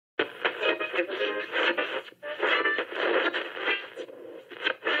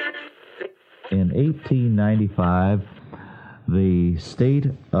in 1895, the state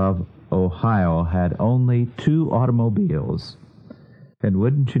of Ohio had only 2 automobiles. And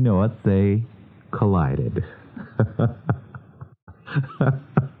wouldn't you know it, they collided.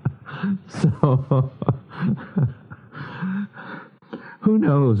 So, who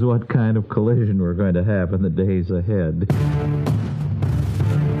knows what kind of collision we're going to have in the days ahead.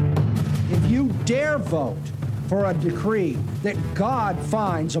 If you dare vote for a decree that God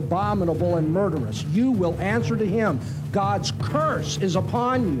finds abominable and murderous, you will answer to him. God's curse is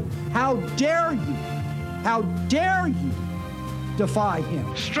upon you. How dare you? How dare you defy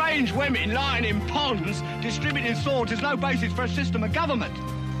him? Strange women lying in ponds distributing swords is no basis for a system of government.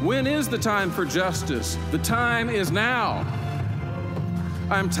 When is the time for justice? The time is now.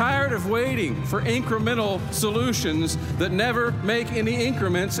 I'm tired of waiting for incremental solutions that never make any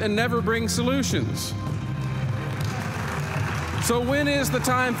increments and never bring solutions. So when is the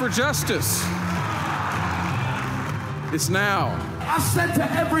time for justice? It's now. I said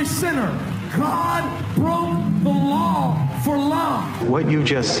to every sinner, God broke the law for love. What you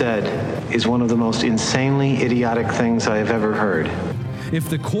just said is one of the most insanely idiotic things I have ever heard. If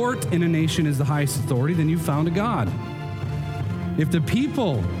the court in a nation is the highest authority, then you've found a God. If the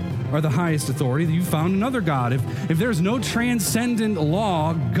people are the highest authority, then you've found another God. If there's no transcendent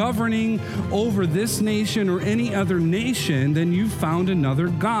law governing over this nation or any other nation, then you've found another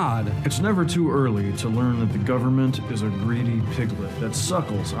God. It's never too early to learn that the government is a greedy piglet that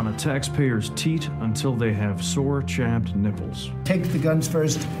suckles on a taxpayer's teat until they have sore, chapped nipples. Take the guns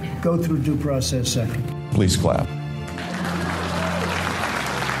first, go through due process second. Please clap.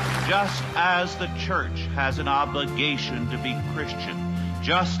 Just as the church has an obligation to be Christian,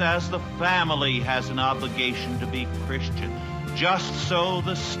 just as the family has an obligation to be Christian, just so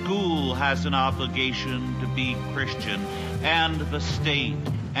the school has an obligation to be Christian, and the state,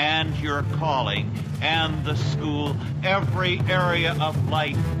 and your calling, and the school, every area of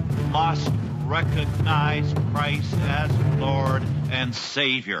life must recognize Christ as Lord and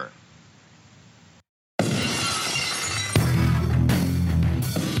Savior.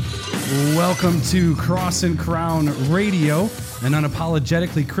 Welcome to Cross and Crown Radio, an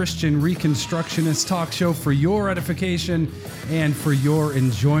unapologetically Christian Reconstructionist talk show for your edification and for your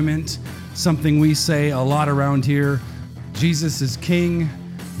enjoyment. Something we say a lot around here: Jesus is King.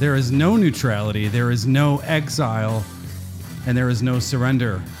 There is no neutrality. There is no exile. And there is no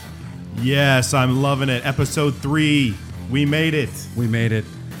surrender. Yes, I'm loving it. Episode 3. We made it. We made it.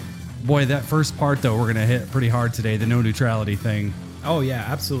 Boy, that first part, though, we're going to hit pretty hard today, the no neutrality thing. Oh, yeah,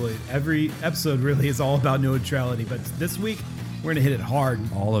 absolutely. Every episode really is all about neutrality, but this week we're going to hit it hard.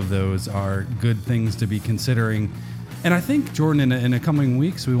 All of those are good things to be considering. And I think, Jordan, in the coming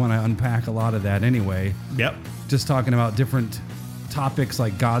weeks, we want to unpack a lot of that anyway. Yep. Just talking about different topics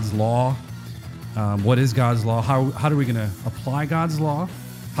like God's law. What is God's law? How are we going to apply God's law?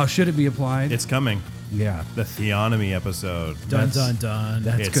 How should it be applied? It's coming. Yeah. The Theonomy episode. Dun, dun, dun.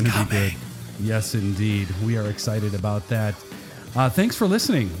 That's going to be good. Yes, indeed. We are excited about that. Thanks for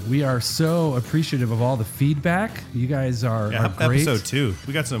listening. We are so appreciative of all the feedback. You guys are great. Episode 2.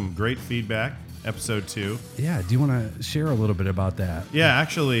 We got some great feedback. Episode 2. Yeah. Do you want to share a little bit about that? Yeah,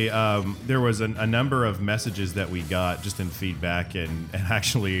 actually, there was a number of messages that we got just in feedback and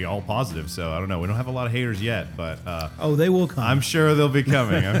actually all positive. So I don't know. We don't have a lot of haters yet, but they will come. I'm sure they'll be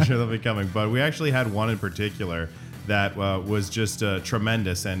coming. But we actually had one in particular that was just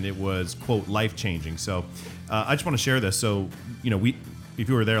tremendous, and it was, quote, life-changing. So I just want to share this. So, if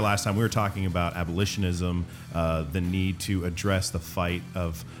you were there last time, we were talking about abolitionism, the need to address the fight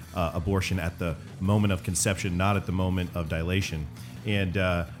of abortion at the moment of conception, not at the moment of dilation. And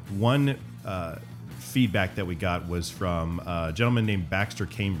one feedback that we got was from a gentleman named Baxter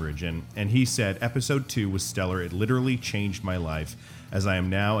Cambridge, and he said, episode 2 was stellar. It literally changed my life, as I am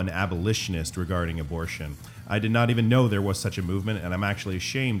now an abolitionist regarding abortion. I did not even know there was such a movement, and I'm actually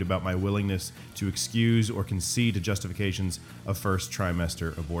ashamed about my willingness to excuse or concede to justifications of first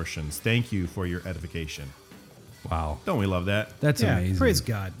trimester abortions. Thank you for your edification. Wow. Don't we love that? That's amazing. Praise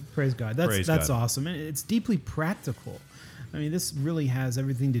God. That's God. awesome. And it's deeply practical. I mean, this really has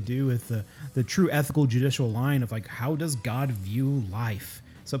everything to do with the true ethical judicial line of, like, how does God view life?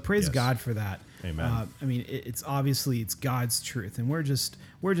 So praise God for that. Amen. It's obviously it's God's truth, and we're just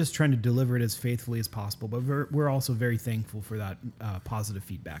trying to deliver it as faithfully as possible. But we're also very thankful for that positive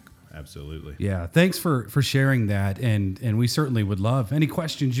feedback. Absolutely. Yeah. Thanks for sharing that, and we certainly would love any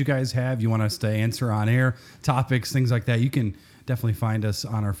questions you guys have. You want us to answer on air, topics, things like that. You can definitely find us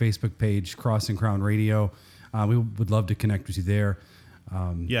on our Facebook page, Cross and Crown Radio. We would love to connect with you there.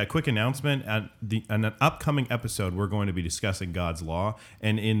 Yeah, quick announcement. At an upcoming episode, we're going to be discussing God's law.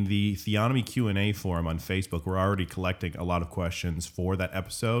 And in the Theonomy Q&A forum on Facebook, we're already collecting a lot of questions for that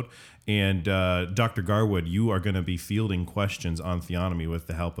episode. And Dr. Garwood, you are going to be fielding questions on theonomy with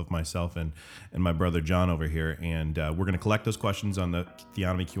the help of myself and my brother John over here. And we're going to collect those questions on the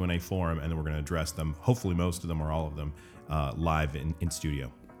Theonomy Q&A forum, and then we're going to address them, hopefully most of them or all of them, live in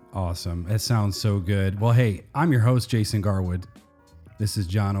studio. Awesome. That sounds so good. Well, hey, I'm your host, Jason Garwood. This is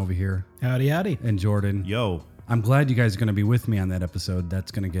John over here. Howdy, howdy. And Jordan. Yo. I'm glad you guys are going to be with me on that episode.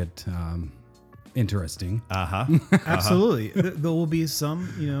 That's going to get interesting. Absolutely. There will be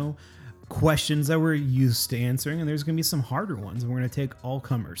some, questions that we're used to answering, and there's going to be some harder ones, and we're going to take all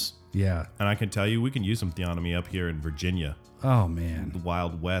comers. Yeah. And I can tell you, we can use some theonomy up here in Virginia. Oh, man. The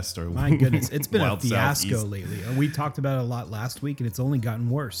Wild West. Or my goodness. It's been a fiasco Southeast. lately. We talked about it a lot last week, and it's only gotten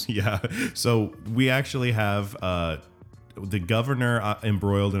worse. Yeah. So we actually have the governor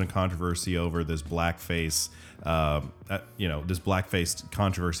embroiled in a controversy over this blackface, this blackface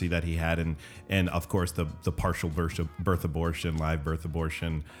controversy that he had, and of course the partial birth abortion, live birth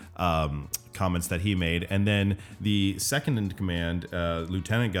abortion comments that he made, and then the second in command,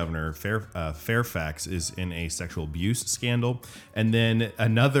 Lieutenant Governor Fairfax, is in a sexual abuse scandal, and then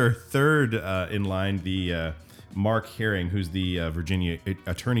another third in line, the Mark Herring, who's the Virginia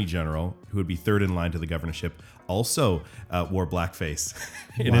Attorney General, who would be third in line to the governorship, also wore blackface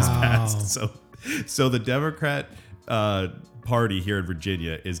in his past. So the Democrat party here in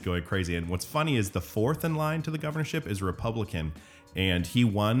Virginia is going crazy. And what's funny is the fourth in line to the governorship is a Republican, and he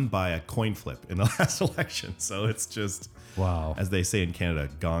won by a coin flip in the last election. So it's just, wow, as they say in Canada,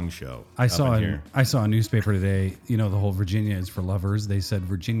 gong show. I saw a newspaper today. The whole Virginia is for lovers. They said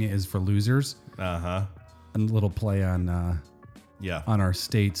Virginia is for losers. A little play on our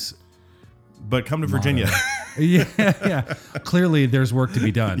states. But come to Virginia. yeah. Clearly, there's work to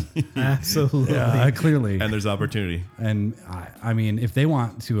be done. Absolutely. Yeah, clearly. And there's opportunity. And I mean, if they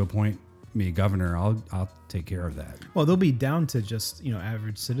want to appoint me governor, I'll take care of that. Well, they'll be down to just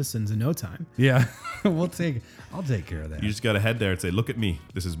average citizens in no time. Yeah, I'll take care of that. You just got to head there and say, "Look at me.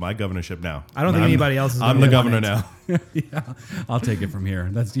 This is my governorship now." I don't think anybody else is. I'm the governor now. Yeah, I'll take it from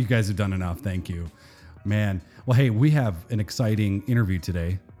here. You guys have done enough. Thank you, man. Well, hey, we have an exciting interview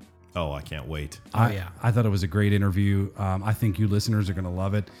today. Oh, I can't wait. I thought it was a great interview. I think you listeners are going to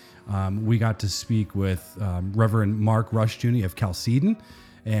love it. We got to speak with Reverend Mark Rushdoony of Chalcedon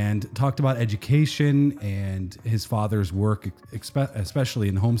and talked about education and his father's work, especially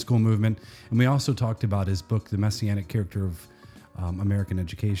in the homeschool movement. And we also talked about his book, The Messianic Character of American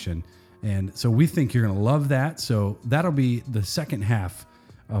Education. And so we think you're going to love that. So that'll be the second half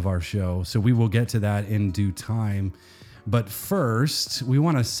of our show. So we will get to that in due time. But first, we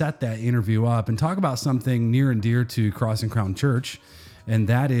want to set that interview up and talk about something near and dear to Cross and Crown Church, and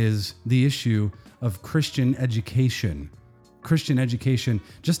that is the issue of Christian education. Christian education.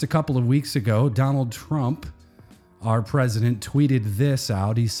 Just a couple of weeks ago, Donald Trump, our president, tweeted this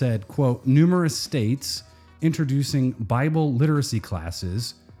out. He said, quote, "Numerous states introducing Bible literacy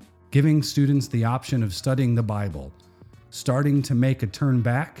classes, giving students the option of studying the Bible. Starting to make a turn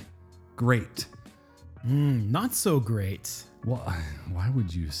back? Great." Not so great. Well, why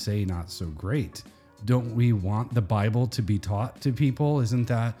would you say not so great? Don't we want the Bible to be taught to people? Isn't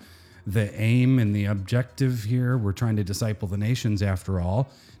that the aim and the objective here? We're trying to disciple the nations after all.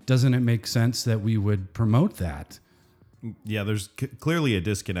 Doesn't it make sense that we would promote that? Yeah, there's clearly a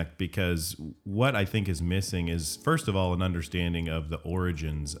disconnect, because what I think is missing is, first of all, an understanding of the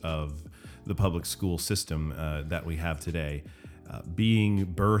origins of the public school system that we have today. Being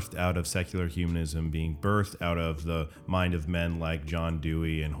birthed out of secular humanism, being birthed out of the mind of men like John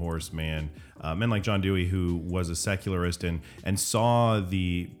Dewey and Horace Mann, men like John Dewey, who was a secularist and saw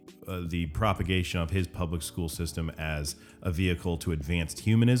the propagation of his public school system as a vehicle to advanced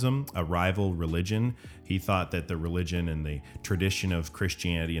humanism, a rival religion. He thought that the religion and the tradition of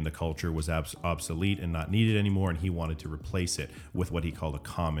Christianity and the culture was obsolete and not needed anymore, and he wanted to replace it with what he called a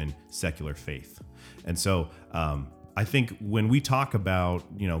common secular faith. And so I think when we talk about,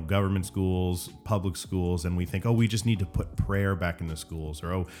 government schools, public schools, and we think, we just need to put prayer back in the schools,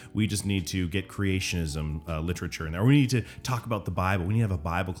 or, we just need to get creationism literature in there, or we need to talk about the Bible, we need to have a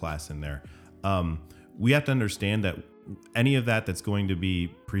Bible class in there. We have to understand that any of that's going to be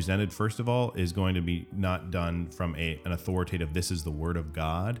presented, first of all, is going to be not done from an authoritative, this is the word of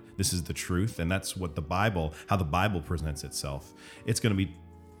God, this is the truth, and that's what how the Bible presents itself. It's going to be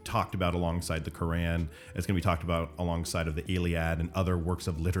talked about alongside the Quran. It's going to be talked about alongside of the Iliad and other works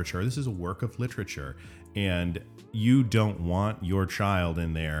of literature. This is a work of literature, and you don't want your child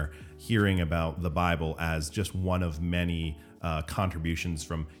in there hearing about the Bible as just one of many contributions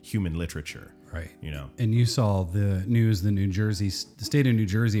from human literature. Right. You know. And you saw the news, the state of New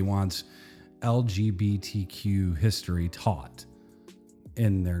Jersey wants LGBTQ history taught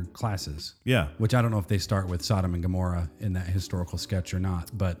in their classes. Yeah. Which I don't know if they start with Sodom and Gomorrah in that historical sketch or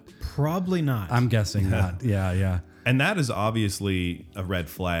not, but probably not. I'm guessing not. Yeah. And that is obviously a red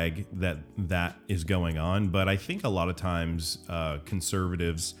flag that is going on. But I think a lot of times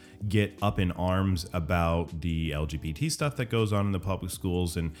conservatives get up in arms about the LGBT stuff that goes on in the public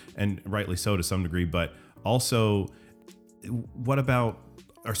schools, and rightly so to some degree. But also, what about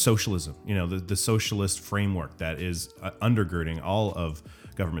our socialism? You know, the socialist framework that is undergirding all of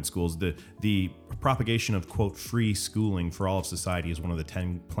government schools. The propagation of, quote, free schooling for all of society is one of the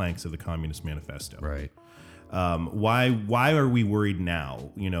 10 planks of the Communist Manifesto. Right. Why are we worried now?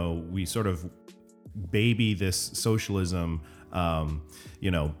 You know, we sort of baby this socialism,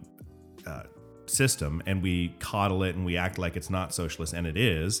 system, and we coddle it and we act like it's not socialist, and it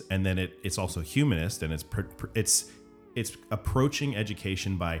is. And then it's also humanist, and it's approaching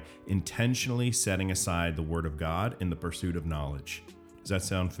education by intentionally setting aside the Word of God in the pursuit of knowledge. Does that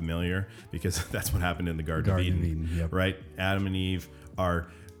sound familiar? Because that's what happened in the Garden of Eden. Yep. Right? Adam and Eve are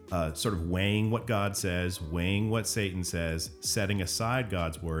sort of weighing what God says, weighing what Satan says, setting aside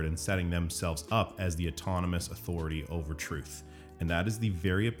God's word, and setting themselves up as the autonomous authority over truth. And that is the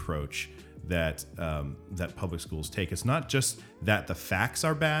very approach that public schools take. It's not just that the facts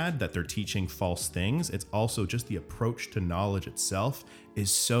are bad, that they're teaching false things. It's also just the approach to knowledge itself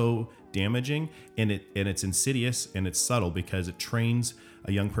is so damaging, and it's insidious, and it's subtle, because it trains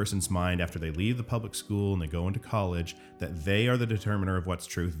a young person's mind after they leave the public school and they go into college that they are the determiner of what's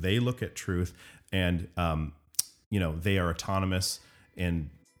truth. They look at truth, and they are autonomous, and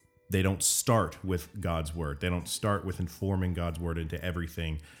they don't start with God's word. They don't start with informing God's word into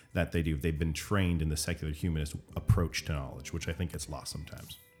everything that they do. They've been trained in the secular humanist approach to knowledge, which I think gets lost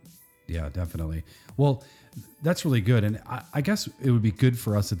sometimes. Yeah, definitely. Well, that's really good. And I guess it would be good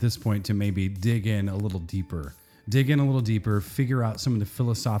for us at this point to maybe dig in a little deeper, figure out some of the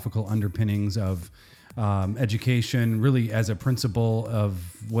philosophical underpinnings of education, really as a principle of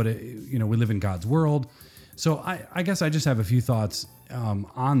what, we live in God's world. So I guess I just have a few thoughts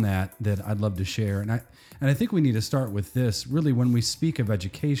on that I'd love to share. And I think we need to start with this. Really, when we speak of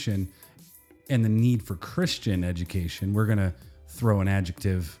education and the need for Christian education, we're going to throw an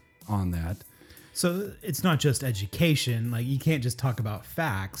adjective on that. So it's not just education. Like, you can't just talk about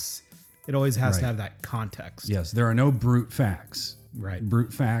facts. It always has to have that context. Yes, there are no brute facts. Right.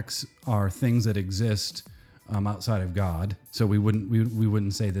 Brute facts are things that exist outside of God. So we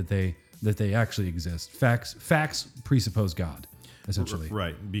wouldn't say that they actually exist. Facts presuppose God, essentially.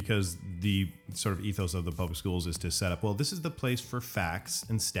 Right, because the sort of ethos of the public schools is to set up, well, this is the place for facts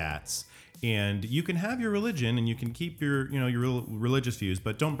and stats, and you can have your religion and you can keep your religious views,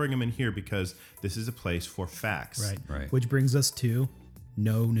 but don't bring them in here because this is a place for facts. Right. Which brings us to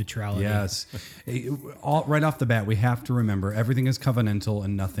no neutrality. Yes. Right off the bat, we have to remember everything is covenantal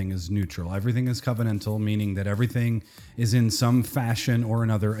and nothing is neutral. Everything is covenantal, meaning that everything is in some fashion or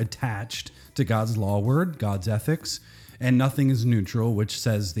another attached to God's law word, God's ethics, and nothing is neutral, which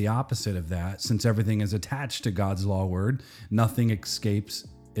says the opposite of that. Since everything is attached to God's law word, nothing escapes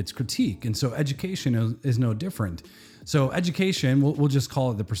its critique. And so education is no different. So education, we'll just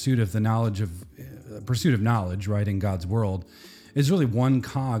call it the pursuit of knowledge, right, in God's world, is really one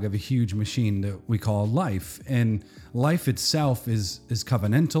cog of a huge machine that we call life. And life itself is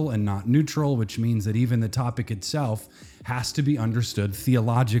covenantal and not neutral, which means that even the topic itself has to be understood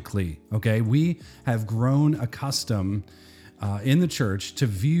theologically. Okay, we have grown accustomed in the church to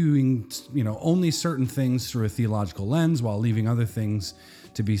viewing, only certain things through a theological lens, while leaving other things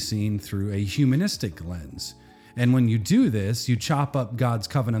to be seen through a humanistic lens. And when you do this, you chop up God's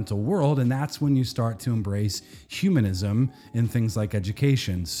covenantal world, and that's when you start to embrace humanism in things like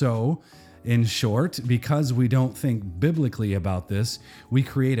education. So, in short, because we don't think biblically about this, we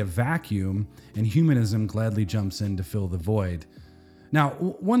create a vacuum, and humanism gladly jumps in to fill the void. Now,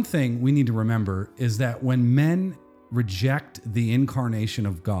 one thing we need to remember is that when men reject the incarnation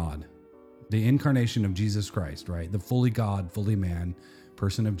of God, the incarnation of Jesus Christ, right, the fully God, fully man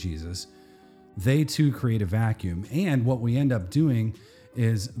person of Jesus, they too create a vacuum. And what we end up doing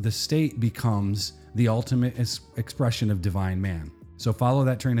is the state becomes the ultimate expression of divine man. So follow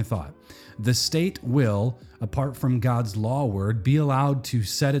that train of thought. The state will, apart from God's law word, be allowed to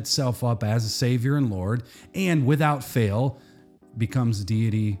set itself up as a Savior and Lord, and without fail becomes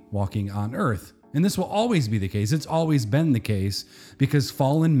deity walking on earth. And this will always be the case. It's always been the case because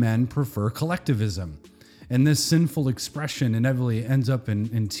fallen men prefer collectivism. And this sinful expression inevitably ends up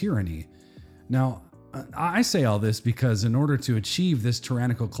in tyranny. Now, I say all this because in order to achieve this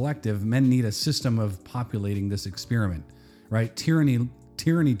tyrannical collective, men need a system of populating this experiment, right? Tyranny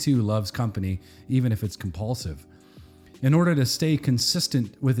too loves company, even if it's compulsive. In order to stay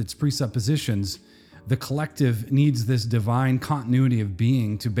consistent with its presuppositions, the collective needs this divine continuity of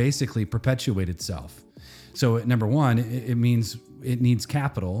being to basically perpetuate itself. So number one, it means it needs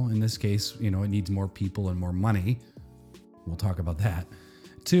capital. In this case, it needs more people and more money. We'll talk about that.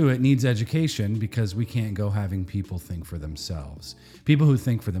 Two, it needs education because we can't go having people think for themselves. People who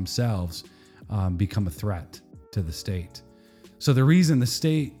think for themselves become a threat to the state. So the reason the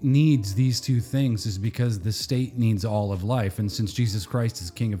state needs these two things is because the state needs all of life. And since Jesus Christ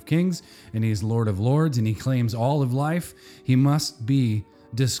is King of Kings and he is Lord of Lords and he claims all of life, he must be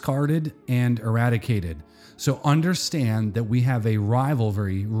discarded and eradicated. So understand that we have a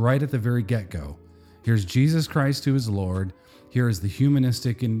rivalry right at the very get-go. Here's Jesus Christ who is Lord. Here is the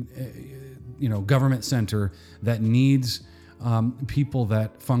humanistic and government center that needs people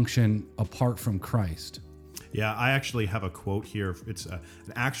that function apart from Christ. Yeah, I actually have a quote here. It's an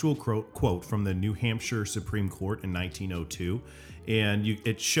actual quote from the New Hampshire Supreme Court in 1902. And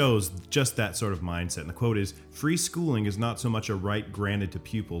it shows just that sort of mindset. And the quote is, "Free schooling is not so much a right granted to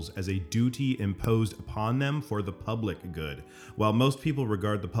pupils as a duty imposed upon them for the public good. While most people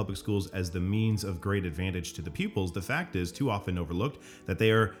regard the public schools as the means of great advantage to the pupils, the fact is too often overlooked that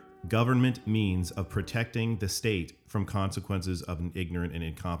they are government means of protecting the state from consequences of an ignorant and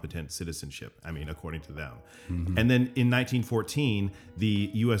incompetent citizenship." I mean, according to them. Mm-hmm. And then in 1914,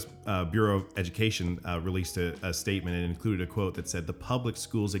 the U.S. Bureau of Education released a statement and included a quote that said, "The public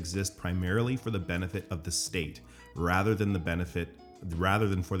schools exist primarily for the benefit of the state, rather than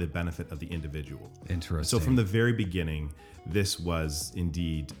for the benefit of the individual." Interesting. So from the very beginning, this was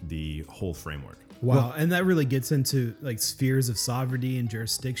indeed the whole framework. Wow, and that really gets into like spheres of sovereignty and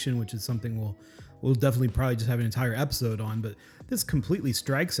jurisdiction, which is something we'll definitely probably just have an entire episode on. But this completely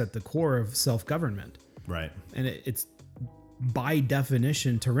strikes at the core of self-government, right? And it's by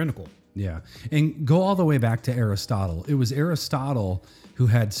definition tyrannical. Yeah, and go all the way back to Aristotle. It was Aristotle who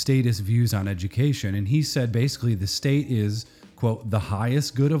had statist views on education, and he said basically the state is, quote, "the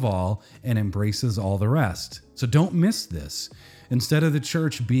highest good of all and embraces all the rest." So don't miss this. Instead of the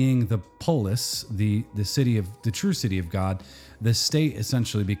church being the polis, the true city of God, the state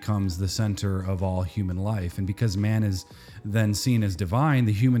essentially becomes the center of all human life. And because man is then seen as divine,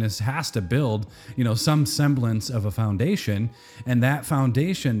 the humanist has to build, some semblance of a foundation. And that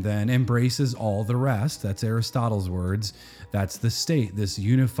foundation then embraces all the rest. That's Aristotle's words. That's the state, this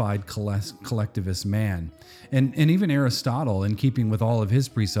unified collectivist man. And even Aristotle, in keeping with all of his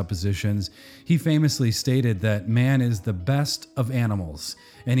presuppositions, he famously stated that man is the best of animals.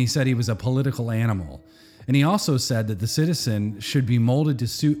 And he said he was a political animal. And he also said that the citizen should be molded to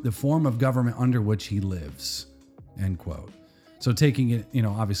suit the form of government under which he lives, end quote. So taking it,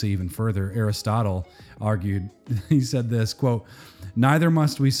 obviously even further, Aristotle argued, he said this, quote, "Neither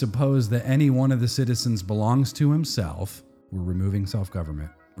must we suppose that any one of the citizens belongs to himself." We're removing self-government,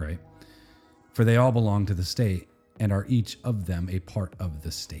 right? "For they all belong to the state and are each of them a part of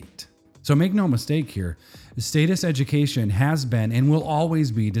the state." So make no mistake here, statist education has been and will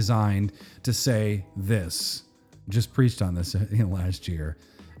always be designed to say this. Just preached on this last year.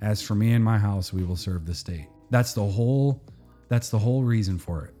 "As for me and my house, we will serve the state." That's the whole reason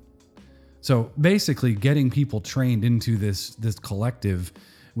for it. So basically getting people trained into this collective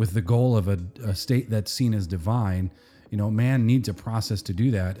with the goal of a state that's seen as divine, man needs a process to do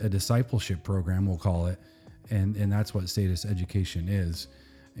that, a discipleship program, we'll call it. And that's what statist education is.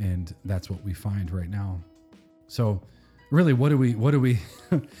 And that's what we find right now. So really, what do we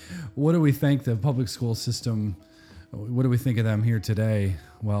think the public school system, what do we think of them here today?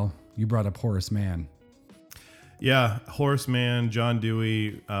 Well, you brought up Horace Mann. Yeah, Horace Mann, John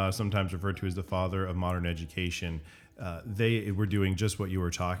Dewey, sometimes referred to as the father of modern education. They were doing just what you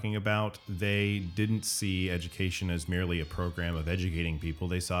were talking about. They didn't see education as merely a program of educating people.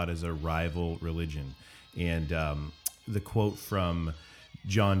 They saw it as a rival religion. And the quote from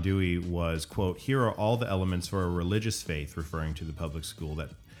John Dewey was, quote, "Here are all the elements for a religious faith," referring to the public school,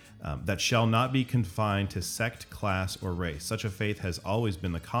 that shall not be confined to sect, class, or race. Such a faith has always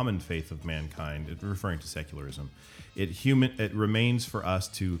been the common faith of mankind, referring to secularism. It remains for us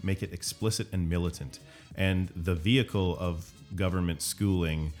to make it explicit and militant. And the vehicle of government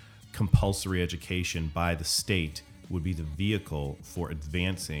schooling, compulsory education by the state, would be the vehicle for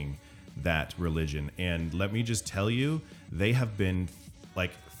advancing that religion. And let me just tell you, they have been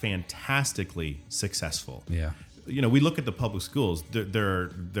fantastically successful. Yeah. we look at the public schools.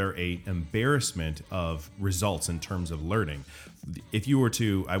 They're a embarrassment of results in terms of learning. If you were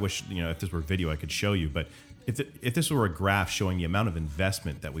to, I wish if this were video I could show you, but if this were a graph showing the amount of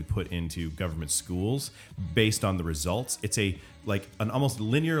investment that we put into government schools based on the results, it's an almost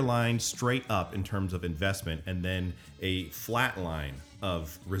linear line straight up in terms of investment, and then a flat line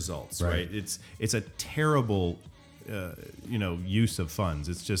of results. Right? It's a terrible use of funds.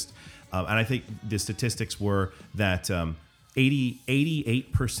 It's just, and I think the statistics were that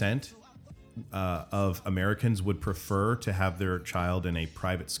 88% of Americans would prefer to have their child in a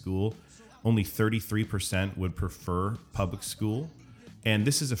private school. Only 33% would prefer public school. And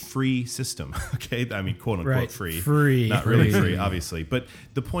this is a free system, okay? I mean, quote unquote free. Not really free, obviously. But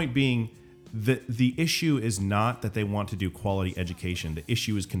the point being, the issue is not that they want to do quality education. The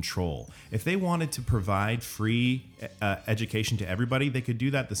issue is control. If they wanted to provide free education to everybody, they could do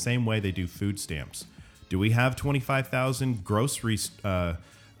that the same way they do food stamps. Do we have 25,000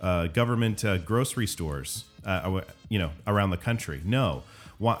 government grocery stores, around the country? No.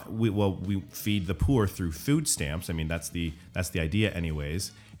 We feed the poor through food stamps. I mean, that's the idea,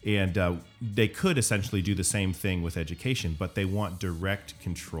 anyways. And they could essentially do the same thing with education, but they want direct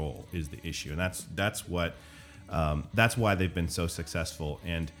control is the issue, and that's why they've been so successful.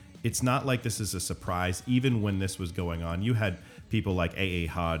 And it's not like this is a surprise. Even when this was going on, you had people like A.A.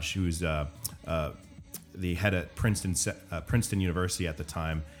 Hodge, who's the head at Princeton University at the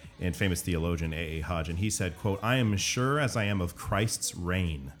time, and famous theologian A.A. Hodge, and he said, quote, "I am sure as I am of Christ's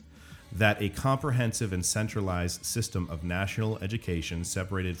reign that a comprehensive and centralized system of national education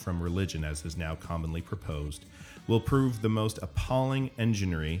separated from religion, as is now commonly proposed, will prove the most appalling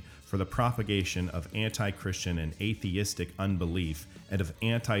enginery for the propagation of anti-Christian and atheistic unbelief and of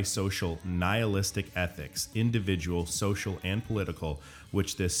antisocial nihilistic ethics, individual, social, and political,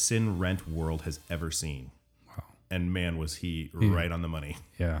 which this sin-rent world has ever seen." Wow. And man, was he right on the money.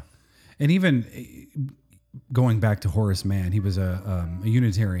 Yeah. And even going back to Horace Mann, he was a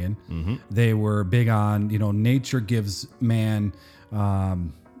Unitarian. Mm-hmm. They were big on, nature gives man,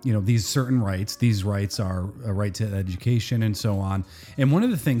 these certain rights. These rights are a right to education and so on. And one of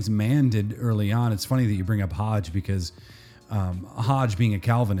the things Mann did early on, it's funny that you bring up Hodge, because Hodge, being a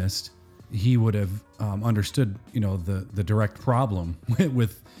Calvinist, he would have understood, the direct problem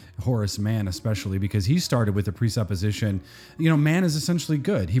with Horace Mann, especially because he started with the presupposition, man is essentially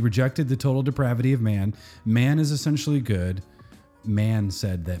good. He rejected the total depravity of man. Man is essentially good. Man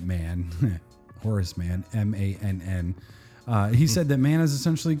said that Horace Mann, M-A-N-N, he said that man is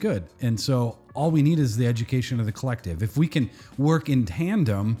essentially good. And so all we need is the education of the collective. If we can work in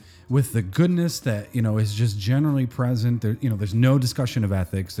tandem with the goodness that, is just generally present, there, there's no discussion of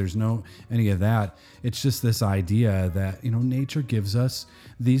ethics. There's no any of that. It's just this idea that, nature gives us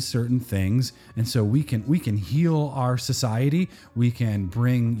these certain things. And so we can heal our society. We can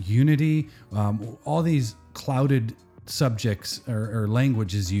bring unity. All these clouded subjects or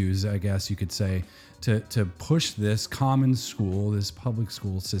languages used, I guess you could say, to push this common school, this public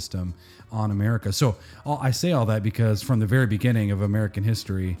school system on America. So I say all that because from the very beginning of American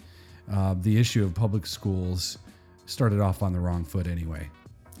history, the issue of public schools started off on the wrong foot anyway.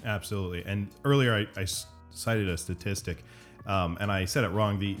 Absolutely. And earlier I cited a statistic, and I said it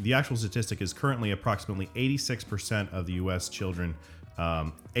wrong. The actual statistic is currently approximately 86% of the U.S. children,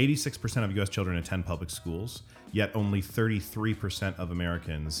 86% of U.S. children attend public schools, yet only 33% of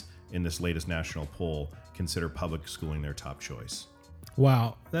Americans in this latest national poll consider public schooling their top choice.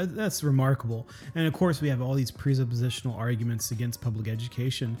 Wow, that's remarkable. And of course, we have all these presuppositional arguments against public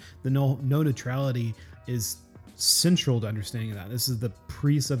education. The no neutrality is central to understanding that. This is the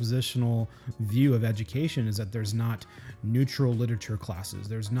presuppositional view of education, is that there's not neutral literature classes.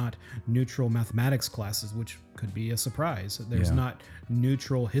 There's not neutral mathematics classes, which could be a surprise. There's not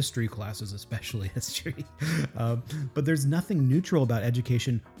neutral history classes, especially history. But there's nothing neutral about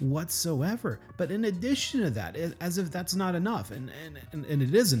education whatsoever. But in addition to that, as if that's not enough, and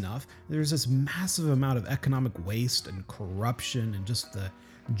it is enough, there's this massive amount of economic waste and corruption and just the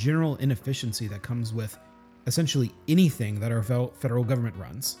general inefficiency that comes with essentially anything that our federal government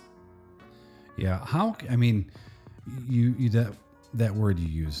runs. Yeah. You that word you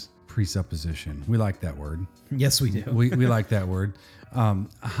use, presupposition. We like that word. Yes, we do. we like that word. How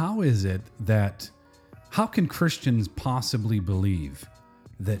can Christians possibly believe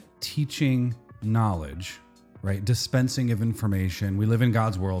that teaching knowledge, right, dispensing of information, we live in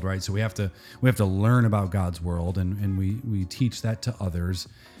God's world, right? So we have to learn about God's world, and we teach that to others.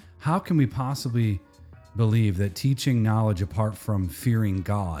 How can we possibly believe that teaching knowledge apart from fearing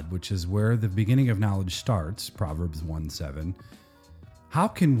God, which is where the beginning of knowledge starts, Proverbs 1:7, how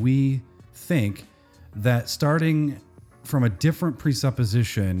can we think that starting from a different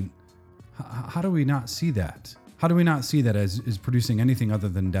presupposition, how do we not see that? How do we not see that as producing anything other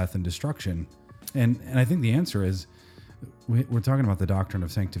than death and destruction? And I think the answer is we're talking about the doctrine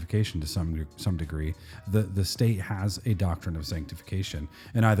of sanctification to some degree. The state has a doctrine of sanctification,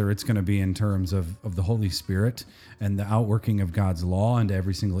 and either it's going to be in terms of the Holy Spirit and the outworking of God's law into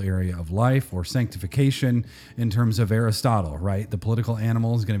every single area of life, or sanctification in terms of Aristotle, right? The political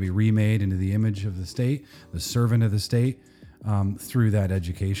animal is going to be remade into the image of the state, the servant of the state, through that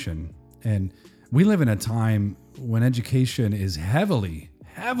education. And we live in a time when education is heavily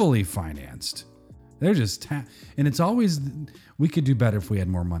financed. They're just, and it's always, we could do better if we had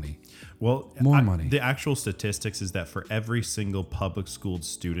more money. Well, more money. The actual statistics is that for every single public school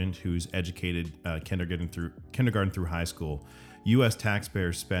student who's educated kindergarten through high school, U.S.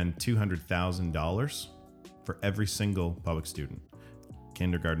 taxpayers spend $200,000 for every single public student,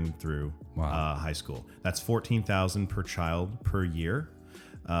 kindergarten through high school. That's $14,000 per child per year.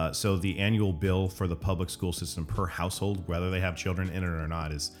 So the annual bill for the public school system per household, whether they have children in it or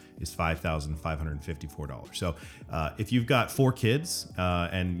not, is $5,554. So if you've got 4 kids,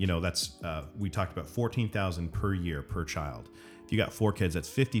 and that's we talked about $14,000 per year per child. If you got 4 kids, that's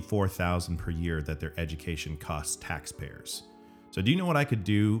 $54,000 per year that their education costs taxpayers. So do you know what I could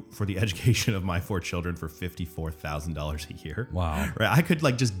do for the education of my 4 children for $54,000 a year? Wow. Right? I could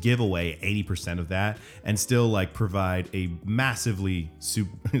just give away 80% of that and still provide a massively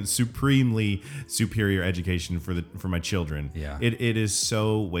supremely superior education for my children. Yeah. It is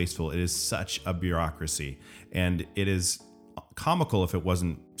so wasteful. It is such a bureaucracy, and it is comical if it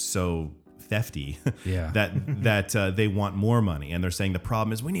wasn't so thefty. Yeah. that they want more money, and they're saying the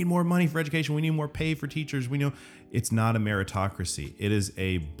problem is we need more money for education, we need more pay for teachers. We know it's not a meritocracy. It is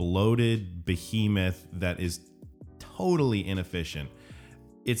a bloated behemoth that is totally inefficient.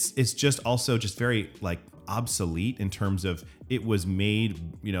 It's just also just very obsolete in terms of it was made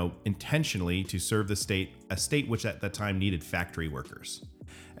intentionally to serve a state which at that time needed factory workers.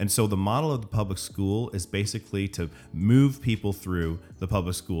 And so the model of the public school is basically to move people through the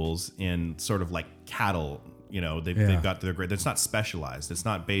public schools in sort of like cattle. They've got their grade. It's not specialized. It's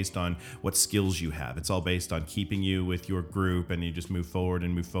not based on what skills you have. It's all based on keeping you with your group, and you just move forward.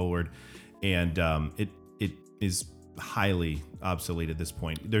 And it is highly obsolete at this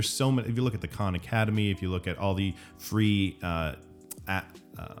point. There's so many. If you look at the Khan Academy, if you look at all the free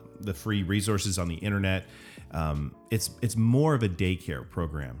resources on the internet, it's more of a daycare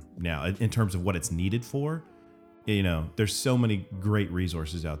program now in terms of what it's needed for. There's so many great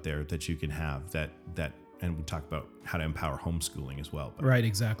resources out there that you can have that. And we talk about how to empower homeschooling as well. Right,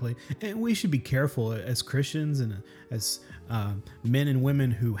 exactly. And we should be careful as Christians and as men and women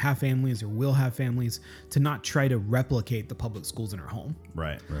who have families or will have families to not try to replicate the public schools in our home.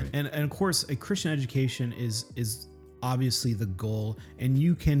 Right. And of course, a Christian education is obviously the goal, and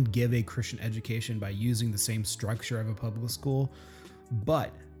you can give a Christian education by using the same structure of a public school,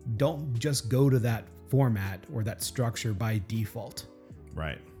 but don't just go to that format or that structure by default.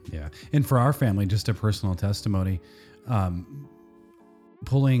 Right. Yeah. And for our family, just a personal testimony, our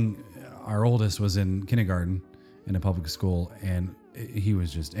oldest was in kindergarten in a public school, and he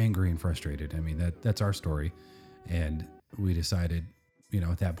was just angry and frustrated. I mean, that's our story. And we decided,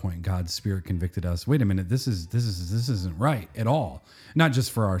 at that point, God's Spirit convicted us. Wait a minute, this isn't right at all. Not just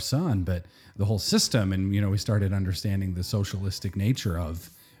for our son, but the whole system. And, we started understanding the socialistic nature of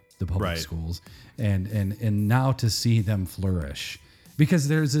the public schools, and now to see them flourish. Because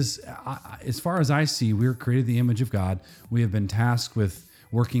there's this, as far as I see, we're created the image of God. We have been tasked with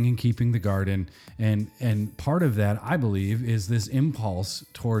working and keeping the garden. And part of that, I believe, is this impulse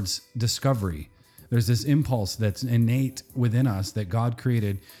towards discovery. There's this impulse that's innate within us that God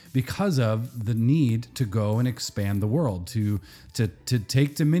created because of the need to go and expand the world, to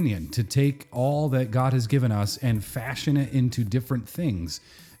take dominion, to take all that God has given us and fashion it into different things.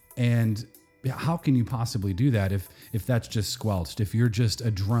 And how can you possibly do that if that's just squelched? If you're just a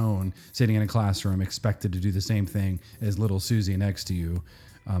drone sitting in a classroom expected to do the same thing as little Susie next to you,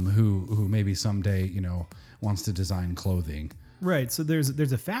 who maybe someday wants to design clothing. Right. So there's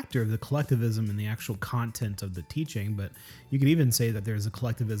a factor of the collectivism in the actual content of the teaching, but you could even say that there's a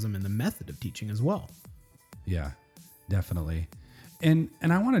collectivism in the method of teaching as well. Yeah, definitely. And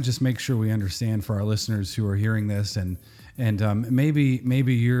I want to just make sure we understand for our listeners who are hearing this, and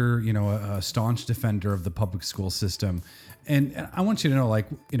maybe you're a staunch defender of the public school system, and I want you to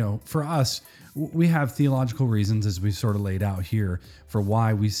know, for us, we have theological reasons, as we sort of laid out here, for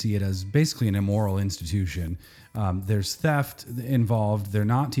why we see it as basically an immoral institution. There's theft involved. They're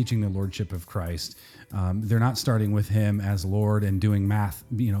not teaching the lordship of Christ. They're not starting with Him as Lord and doing math,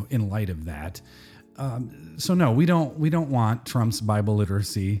 in light of that. So no, we don't want Trump's Bible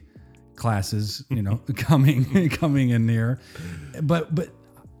literacy classes, coming in there. But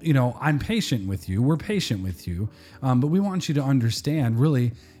I'm patient with you. We're patient with you. But we want you to understand,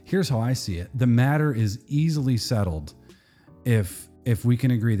 really, here's how I see it. The matter is easily settled if we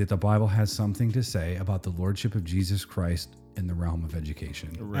can agree that the Bible has something to say about the lordship of Jesus Christ in the realm of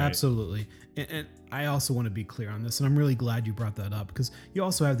education. Right. Absolutely. And I also want to be clear on this, and I'm really glad you brought that up, because you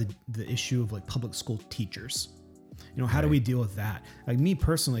also have the issue of like public school teachers. How do we deal with that? Like me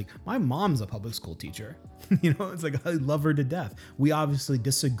personally, my mom's a public school teacher. It's like I love her to death. We obviously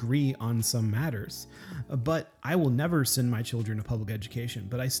disagree on some matters, but I will never send my children to public education.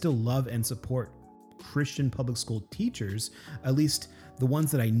 But I still love and support Christian public school teachers, at least the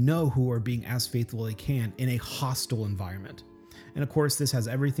ones that I know who are being as faithful as they can in a hostile environment. And of course, this has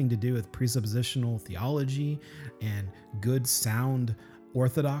everything to do with presuppositional theology and good, sound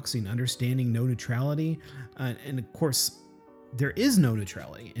orthodoxy and understanding no neutrality. And of course, there is no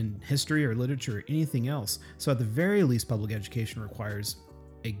neutrality in history or literature or anything else. So at the very least, public education requires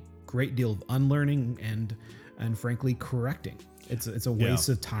a great deal of unlearning and frankly, correcting. It's a waste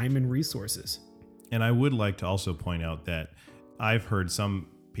of time and resources. And I would like to also point out that I've heard some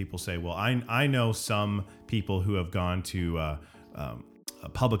people say, well, I know some people who have gone to a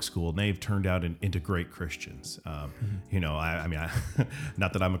public school and they've turned out into great Christians. I mean,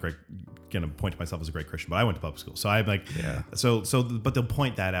 not that I'm going to point to myself as a great Christian, but I went to public school. So I'm like, but they'll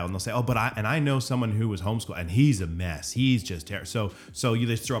point that out and they'll say, oh, but I know someone who was homeschooled and he's a mess. He's just terrible. So you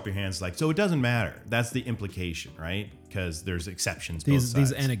just throw up your hands like, so it doesn't matter. That's the implication, right? Because there's exceptions.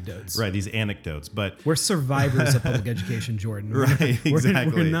 These anecdotes. Right, these anecdotes. But we're survivors of public education, Jordan. Right,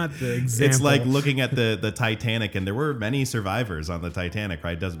 exactly. We're not the example. It's like looking at the Titanic, and there were many survivors on the Titanic,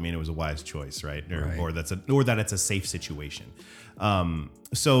 right? Doesn't mean it was a wise choice, right? Or that it's a safe situation.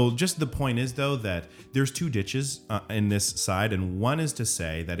 So just the point is, though, that there's two ditches in this side, and one is to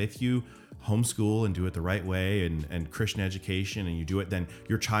say that if you homeschool and do it the right way and Christian education and you do it, then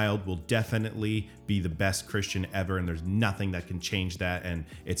your child will definitely be the best Christian ever, and there's nothing that can change that, and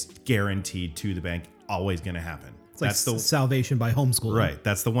it's guaranteed to the bank, always going to happen. That's the salvation by homeschooling. Right.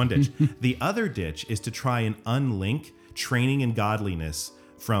 That's the one ditch. The other ditch is to try and unlink training in godliness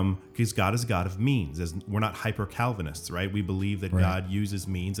from, because God is a God of means. As we're not hyper Calvinists, right? We believe that God uses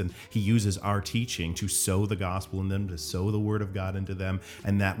means, and he uses our teaching to sow the gospel in them, to sow the word of God into them,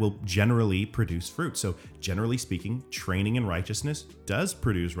 and that will generally produce fruit. So generally speaking, training in righteousness does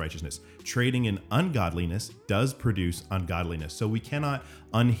produce righteousness. Training in ungodliness does produce ungodliness. So we cannot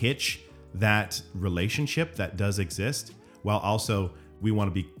unhitch that relationship that does exist, while also we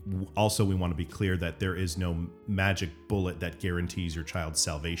want to be clear that there is no magic bullet that guarantees your child's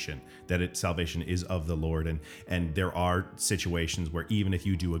salvation, that salvation is of the Lord. And there are situations where even if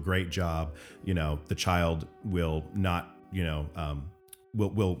you do a great job, the child will not,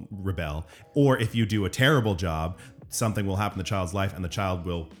 will rebel. Or if you do a terrible job, something will happen in the child's life and the child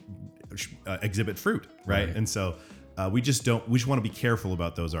will exhibit fruit, right? And so we just want to be careful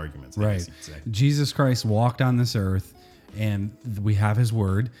about those arguments. Right. Jesus Christ walked on this earth, and we have his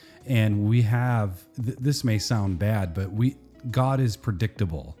word, and we have, this may sound bad, but God is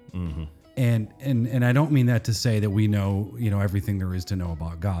predictable. Mm-hmm. And I don't mean that to say that we know, everything there is to know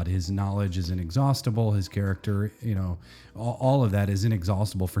about God. His knowledge is inexhaustible. His character, all of that is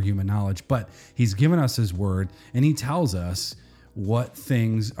inexhaustible for human knowledge, but he's given us his word, and he tells us what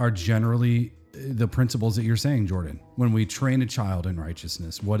things are generally the principles that you're saying, Jordan. When we train a child in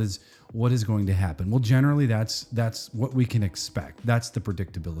righteousness, what is going to happen? Well, generally that's what we can expect. That's the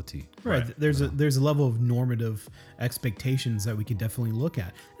predictability. Right. There's a level of normative expectations that we can definitely look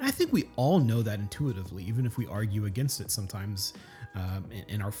at. And I think we all know that intuitively, even if we argue against it sometimes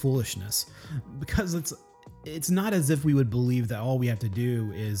in our foolishness, because it's not as if we would believe that all we have to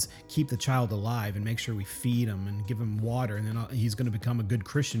do is keep the child alive and make sure we feed him and give him water, and then he's going to become a good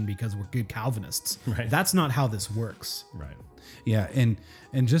Christian because we're good Calvinists. Right. That's not how this works. Right. Yeah. And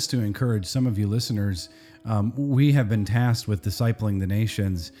just to encourage some of you listeners, we have been tasked with discipling the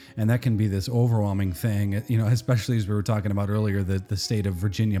nations, and that can be this overwhelming thing, especially as we were talking about earlier, the state of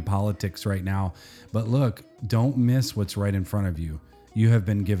Virginia politics right now. But look, don't miss what's right in front of you. You have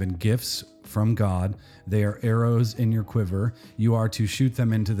been given gifts from God. They are arrows in your quiver. You are to shoot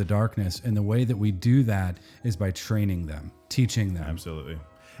them into the darkness. And the way that we do that is by training them, teaching them. Absolutely.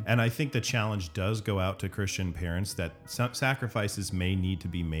 And I think the challenge does go out to Christian parents that some sacrifices may need to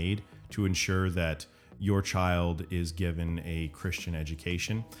be made to ensure that your child is given a Christian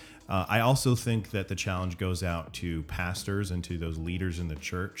education. I also think that the challenge goes out to pastors and to those leaders in the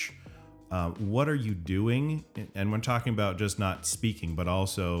church what are you doing? And we're talking about just not speaking, but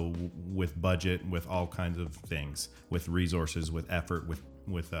also with budget, with all kinds of things, with resources, with effort,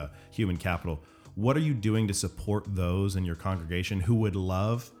 with human capital. What are you doing to support those in your congregation who would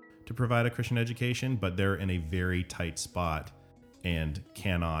love to provide a Christian education, but they're in a very tight spot and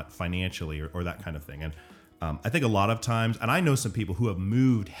cannot financially or that kind of thing? And I think a lot of times, and I know some people who have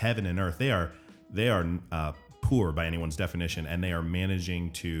moved heaven and earth. They are poor by anyone's definition, and they are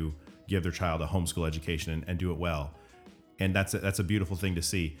managing to give their child a homeschool education and do it well. And that's a beautiful thing to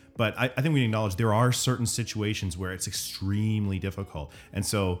see. But I think we acknowledge there are certain situations where it's extremely difficult. And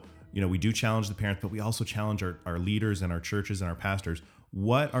so, we do challenge the parents, but we also challenge our leaders and our churches and our pastors.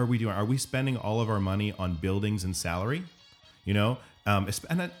 What are we doing? Are we spending all of our money on buildings and salary? There's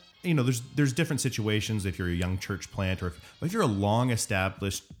different situations if you're a young church plant or if you're a long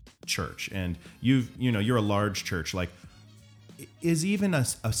established church and you're a large church. Like, is even a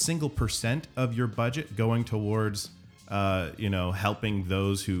single % of your budget going towards helping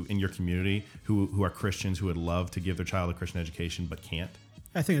those who in your community who are Christians who would love to give their child a Christian education but can't?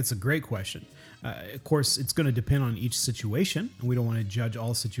 I think it's a great question. Of course, it's going to depend on each situation, and we don't want to judge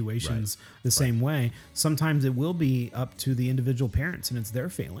all situations the same way. Sometimes it will be up to the individual parents, and it's their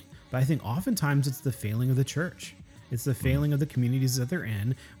failing. But I think oftentimes it's the failing of the church. It's the failing of the communities that they're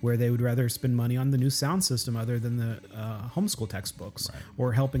in, where they would rather spend money on the new sound system other than the homeschool textbooks,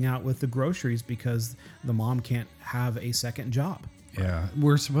 or helping out with the groceries because the mom can't have a second job. Yeah,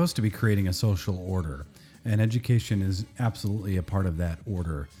 we're supposed to be creating a social order, and education is absolutely a part of that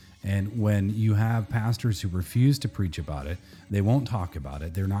order. And when you have pastors who refuse to preach about it, they won't talk about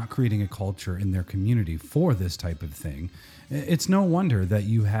it, they're not creating a culture in their community for this type of thing. It's no wonder that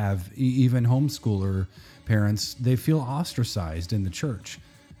you have even homeschooler parents, they feel ostracized in the church.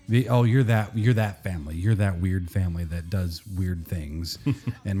 You're that family. You're that weird family that does weird things.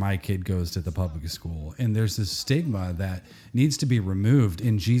 And my kid goes to the public school. And there's this stigma that needs to be removed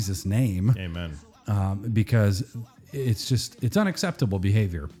in Jesus' name. Amen. Because it's unacceptable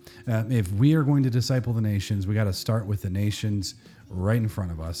behavior. If we are going to disciple the nations, we got to start with the nations right in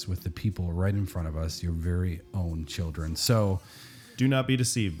front of us, with the people right in front of us, your very own children. So do not be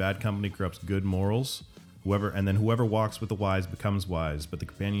deceived. Bad company corrupts good morals. Whoever walks with the wise becomes wise, but the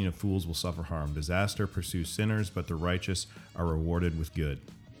companion of fools will suffer harm. Disaster pursues sinners, but the righteous are rewarded with good.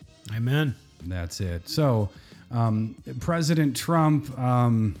 Amen. That's it. So, President Trump.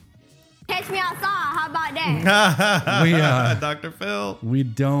 Catch me outside. How about that? Dr. Phil. We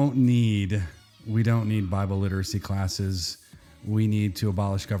don't need Bible literacy classes. We need to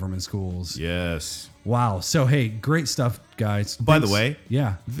abolish government schools. Yes. Wow. So, hey, great stuff, guys. By the way,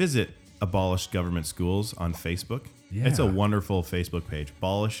 visit Abolish Government Schools on Facebook. Yeah. It's a wonderful Facebook page.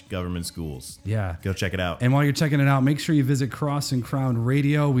 Abolish Government Schools. Yeah. Go check it out. And while you're checking it out, make sure you visit Cross and Crown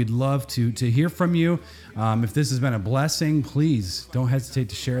Radio. We'd love to hear from you. If this has been a blessing, please don't hesitate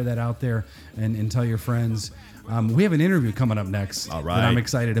to share that out there and tell your friends. We have an interview coming up next All right. that I'm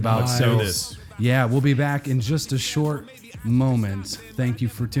excited about. Nice. So, this. yeah, we'll be back in just a short moment. Thank you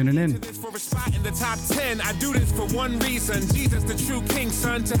for tuning in. For a spot in the top 10, I do this for one reason. Jesus, the true king,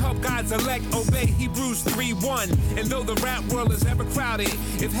 son, to help God's elect obey Hebrews 3:1. And though the rap world is ever crowded,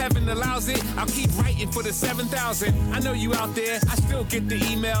 if heaven allows it, I'll keep writing for the 7,000. I know you out there, I still get the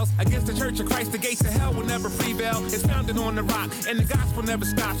emails. Against the Church of Christ, the gates of hell will never prevail. It's founded on the rock, and the gospel never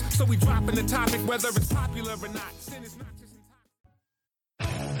stops. So we dropping the topic, whether it's popular or not. Sin is not just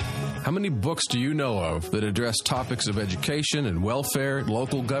How many books do you know of that address topics of education and welfare,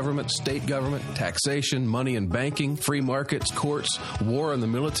 local government, state government, taxation, money and banking, free markets, courts, war and the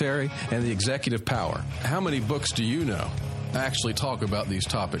military, and the executive power? How many books do you know actually talk about these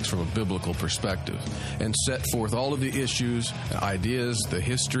topics from a biblical perspective and set forth all of the issues, ideas, the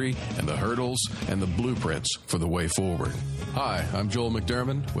history, and the hurdles, and the blueprints for the way forward? Hi, I'm Joel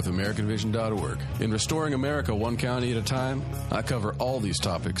McDermott with AmericanVision.org. In Restoring America One County at a Time, I cover all these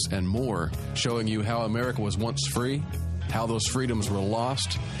topics and more, showing you how America was once free, how those freedoms were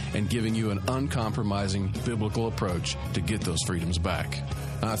lost, and giving you an uncompromising biblical approach to get those freedoms back.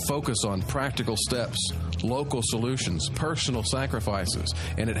 I focus on practical steps, local solutions, personal sacrifices,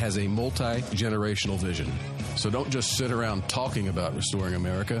 and it has a multi-generational vision. So don't just sit around talking about restoring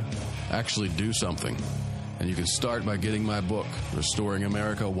America, actually do something. And you can start by getting my book, Restoring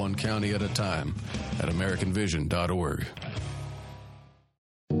America One County at a Time, at AmericanVision.org.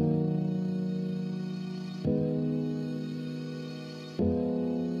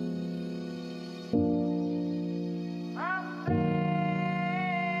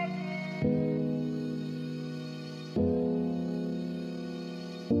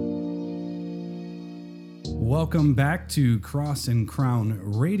 Welcome back to Cross and Crown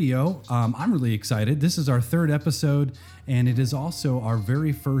Radio. I'm really excited. This is our third episode, and it is also our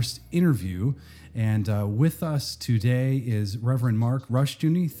very first interview. And with us today is Reverend Mark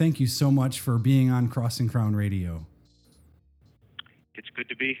Rushdoony. Thank you so much for being on Cross and Crown Radio. It's good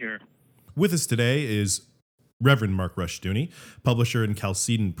to be here. With us today is Reverend Mark Rushdoony, publisher and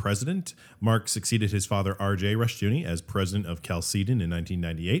Chalcedon president. Mark succeeded his father, R.J. Rushdoony, as president of Chalcedon in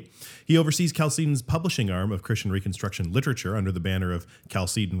 1998. He oversees Chalcedon's publishing arm of Christian Reconstruction literature under the banner of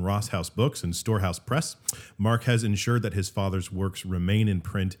Chalcedon Ross House Books and Storehouse Press. Mark has ensured that his father's works remain in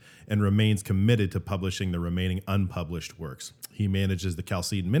print and remains committed to publishing the remaining unpublished works. He manages the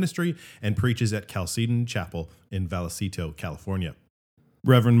Chalcedon ministry and preaches at Chalcedon Chapel in Vallecito, California.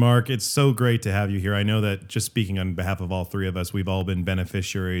 Reverend Mark, it's so great to have you here. I know that just speaking on behalf of all three of us, we've all been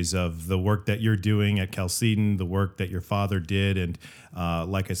beneficiaries of the work that you're doing at Chalcedon, the work that your father did. And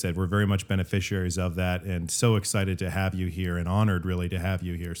like I said, we're very much beneficiaries of that and so excited to have you here and honored really to have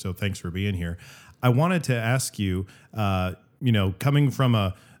you here. So thanks for being here. I wanted to ask you, coming from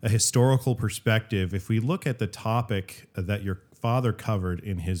a historical perspective, if we look at the topic that your father covered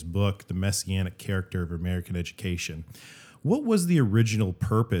in his book, The Messianic Character of American Education, what was the original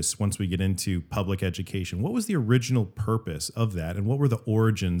purpose once we get into public education? What was the original purpose of that, and what were the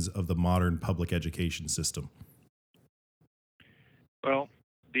origins of the modern public education system? Well,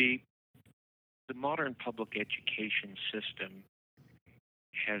 the modern public education system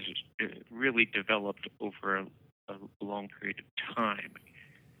has really developed over a long period of time,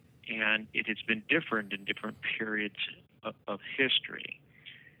 and it has been different in different periods of history.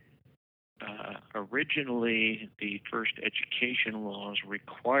 Originally, the first education laws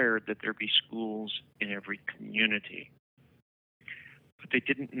required that there be schools in every community, but they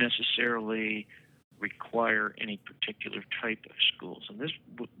didn't necessarily require any particular type of schools. And this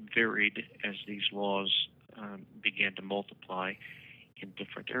varied as these laws began to multiply in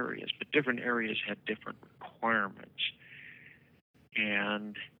different areas, but different areas had different requirements.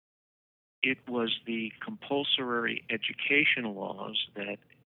 And it was the compulsory education laws that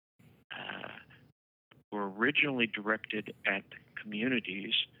were originally directed at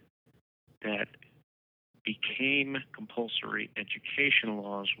communities that became compulsory education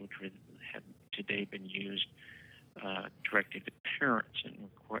laws, which have today been used directed at parents,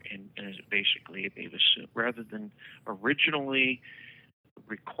 and as basically they've assumed, rather than originally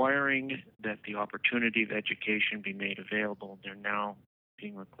requiring that the opportunity of education be made available, they're now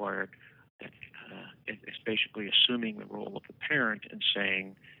being required that it's basically assuming the role of the parent and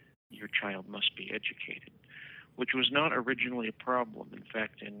saying your child must be educated, which was not originally a problem. In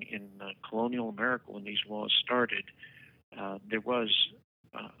fact, in colonial America, when these laws started, there was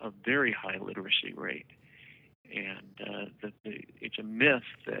a very high literacy rate. And it's a myth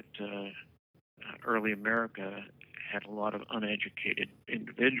that early America had a lot of uneducated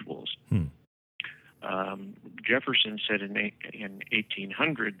individuals. Jefferson said in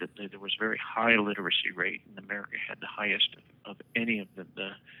 1800 that there was a very high literacy rate, and America had the highest of any of the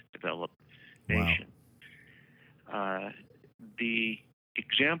developed nation. The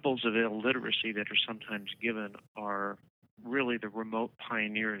examples of illiteracy that are sometimes given are really the remote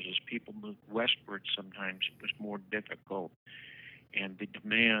pioneers. As people moved westward, sometimes it was more difficult, and the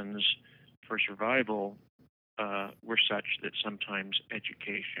demands for survival were such that sometimes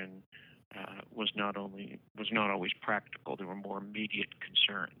education was not always practical. There were more immediate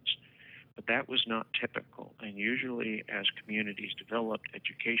concerns, but that was not typical. And usually, as communities developed,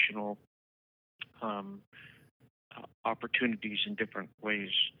 educational opportunities in different ways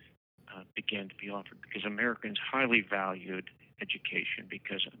began to be offered, because Americans highly valued education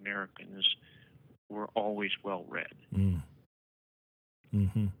because Americans were always well read.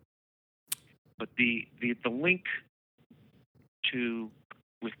 Mm-hmm. But the link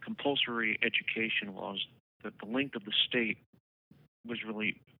with compulsory education laws, that the link of the state was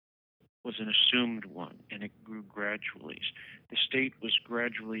an assumed one, and it grew gradually. The state was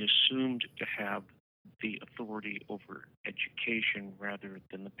gradually assumed to have the authority over education rather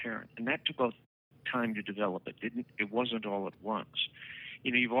than the parent, and that took a time to develop. It wasn't all at once.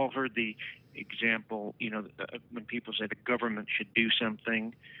 You've all heard the example. When people say the government should do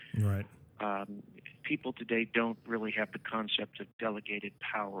something, right? People today don't really have the concept of delegated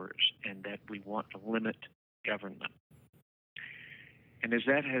powers, and that we want to limit government. And as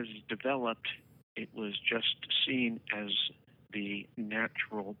that has developed, it was just seen as the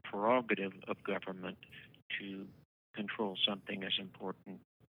natural prerogative of government to control something as important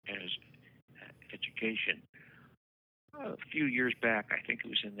as education. A few years back, I think it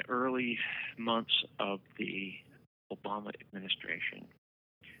was in the early months of the Obama administration,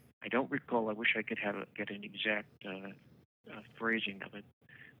 I don't recall. I wish I could get an exact phrasing of it.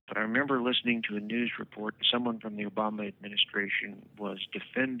 But I remember listening to a news report. Someone from the Obama administration was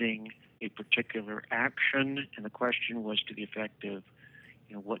defending a particular action, and the question was to the effect of,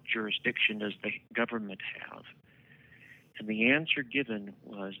 what jurisdiction does the government have? And the answer given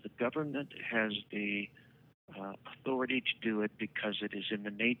was the government has the authority to do it because it is in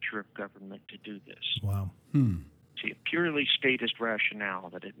the nature of government to do this. Wow. See, a purely statist rationale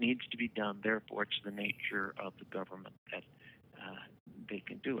that it needs to be done, therefore it's the nature of the government that they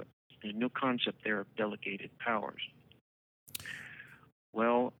can do it. There's no concept there of delegated powers.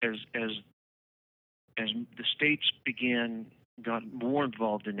 Well, as the states got more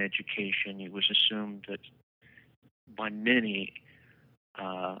involved in education, it was assumed that by many,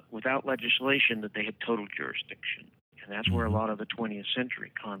 without legislation, that they had total jurisdiction. And that's where a lot of the 20th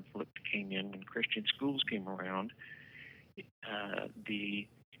century conflict came in when Christian schools came around. The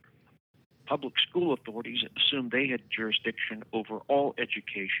public school authorities assumed they had jurisdiction over all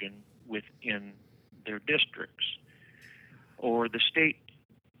education within their districts. Or the state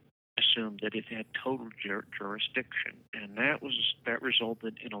assumed that it had total jurisdiction. And that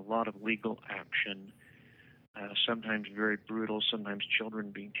resulted in a lot of legal action, sometimes very brutal, sometimes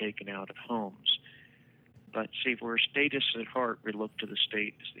children being taken out of homes. But see, if we're statists at heart, we look to the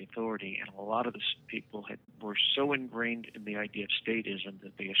state as the authority, and a lot of the people were so ingrained in the idea of statism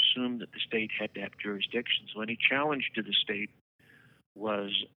that they assumed that the state had to have jurisdiction. So any challenge to the state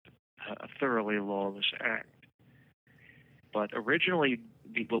was a thoroughly lawless act. But originally,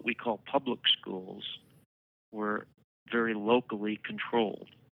 what we call public schools were very locally controlled.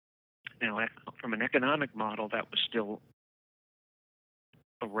 Now, from an economic model, that was still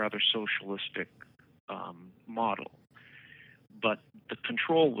a rather socialistic model. But the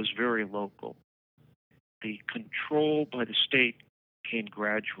control was very local. The control by the state came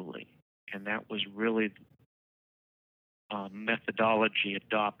gradually, and that was really methodology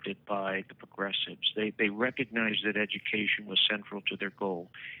adopted by the progressives. They recognized that education was central to their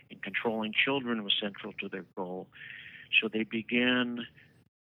goal, and controlling children was central to their goal. So they began.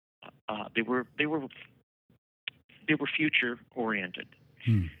 They were future oriented,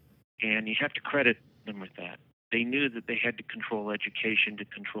 and you have to credit them with that. They knew that they had to control education to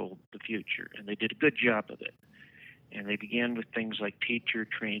control the future, and they did a good job of it. And they began with things like teacher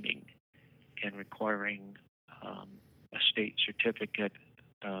training and requiring a state certificate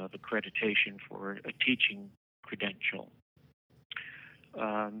of accreditation for a teaching credential.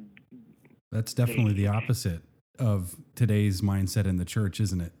 That's definitely the opposite of today's mindset in the church,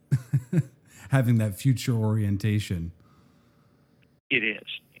 isn't it? Having that future orientation. It is.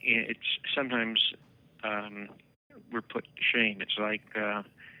 It's sometimes we're put to shame. It's like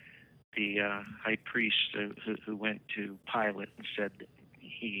the high priest who went to Pilate and said that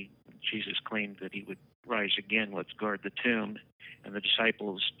Jesus claimed that he would rise again. Let's guard the tomb. And the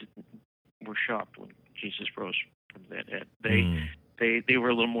disciples were shocked when Jesus rose from the dead. They were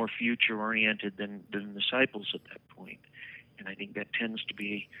a little more future oriented than the disciples at that point. And I think that tends to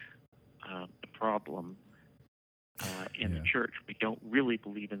be the problem in the church. We don't really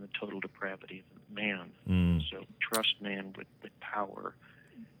believe in the total depravity of man. So trust man with power.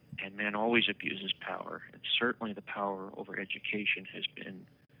 And man always abuses power. And certainly the power over education has been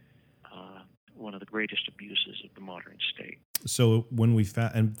one of the greatest abuses of the modern state. So when we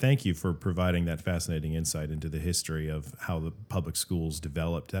and thank you for providing that fascinating insight into the history of how the public schools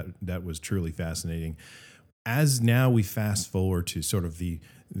developed. That was truly fascinating. As now we fast forward to sort of the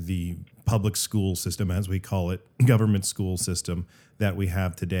public school system, as we call it, government school system that we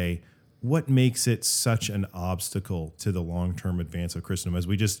have today, what makes it such an obstacle to the long-term advance of Christendom? As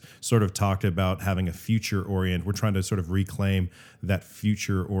we just sort of talked about having a future-oriented, we're trying to sort of reclaim that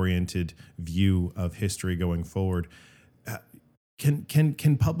future-oriented view of history going forward.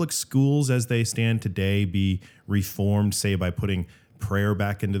 Can public schools as they stand today be reformed, say, by putting prayer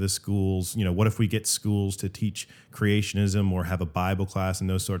back into the schools? You know, what if we get schools to teach creationism or have a Bible class and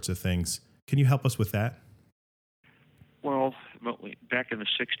those sorts of things? Can you help us with that? Well, back in the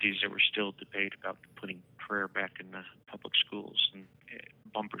 60s, there was still debate about putting prayer back in the public schools, and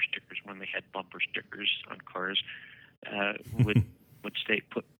bumper stickers, when they had bumper stickers on cars, would state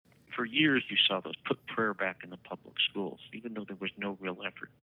for years you saw those, put prayer back in the public schools, even though there was no real effort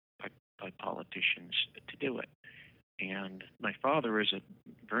by politicians to do it. And my father is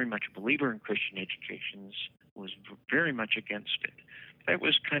very much a believer in Christian education, was very much against it. That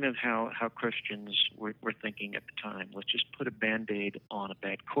was kind of how Christians were thinking at the time. Let's just put a Band-Aid on a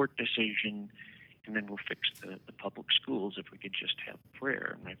bad court decision, and then we'll fix the public schools if we could just have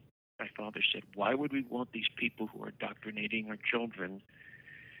prayer. And my father said, why would we want these people who are indoctrinating our children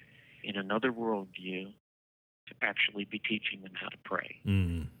in another worldview to actually be teaching them how to pray.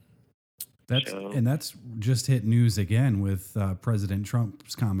 That's just hit news again with President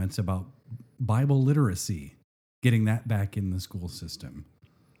Trump's comments about Bible literacy, getting that back in the school system.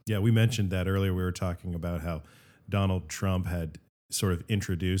 Yeah, we mentioned that earlier. We were talking about how Donald Trump had sort of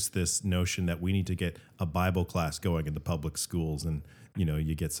introduced this notion that we need to get a Bible class going in the public schools. And, you know,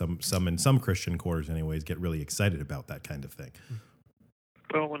 you get some in some Christian quarters anyways, get really excited about that kind of thing.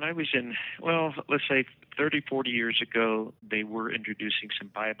 Well, when I was in, let's say 30, 40 years ago, they were introducing some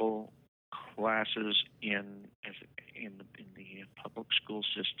Bible classes in the public school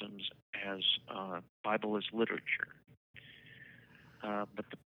systems as Bible as literature. But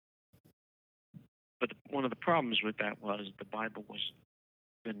one of the problems with that was the Bible was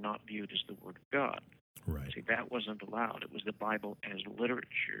then not viewed as the Word of God. Right. See, that wasn't allowed. It was the Bible as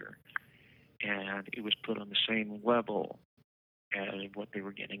literature, and it was put on the same level as what they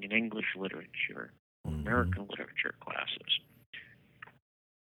were getting in English literature, or American literature classes.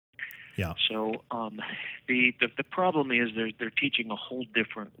 Yeah. So the problem is they're teaching a whole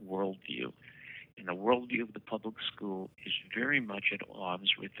different worldview, and the worldview of the public school is very much at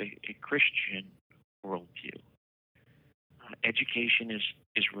odds with a Christian worldview. Education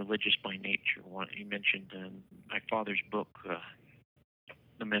is religious by nature. You mentioned my father's book,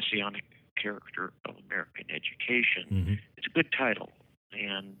 The Messianic Character of American Education. It's a good title,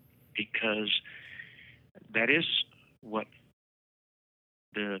 and because that is what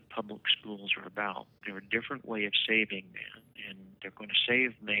the public schools are about. They're a different way of saving man, and they're going to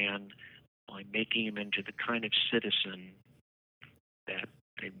save man by making him into the kind of citizen that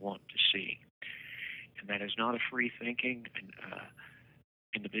they want to see. And that is not a free-thinking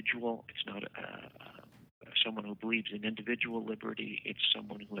individual. It's not someone who believes in individual liberty. It's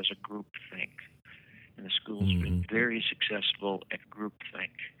someone who has a group think. And the school's been very successful at group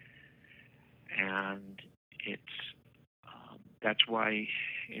think. And that's why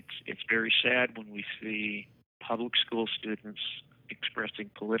it's very sad when we see public school students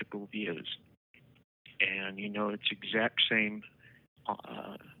expressing political views. And, you know, it's exact same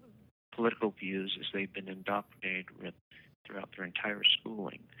political views as they've been indoctrinated with throughout their entire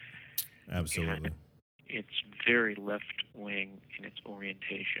schooling. Absolutely. And it's very left-wing in its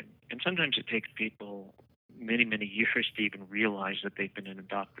orientation. And sometimes it takes people many, many years to even realize that they've been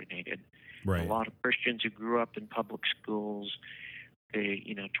indoctrinated. Right. A lot of Christians who grew up in public schools,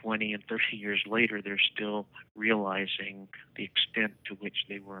 20 and 30 years later, they're still realizing the extent to which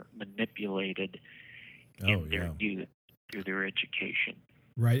they were manipulated in their youth through their education.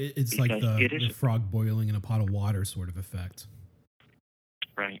 Right. It's Because like the frog boiling in a pot of water sort of effect.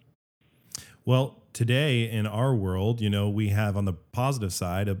 Right. Well, today in our world, you know, we have on the positive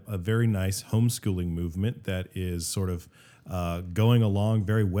side a very nice homeschooling movement that is sort of going along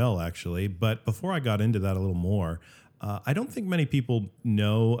very well, actually. But before I got into that a little more, I don't think many people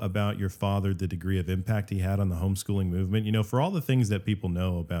know about your father, the degree of impact he had on the homeschooling movement. You know, for all the things that people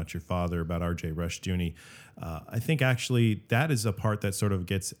know about your father, about R.J. Rushdoony, I think actually that is a part that sort of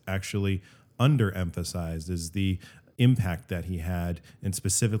gets actually underemphasized, is the impact that he had, and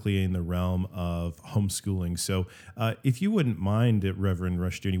specifically in the realm of homeschooling. So if you wouldn't mind, Reverend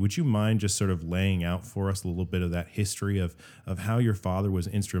Rushdoony, would you mind just sort of laying out for us a little bit of that history of how your father was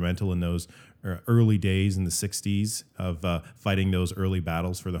instrumental in those early days in the 60s of fighting those early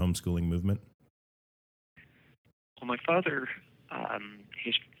battles for the homeschooling movement? Well, my father,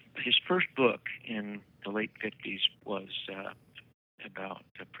 his first book in the late 50s was about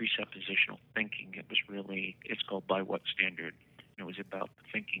presuppositional thinking. It's called By What Standard? And it was about the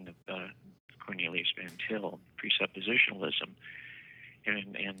thinking of Cornelius Van Til, presuppositionalism.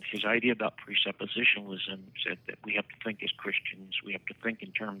 And his idea about presuppositionalism said that we have to think as Christians, we have to think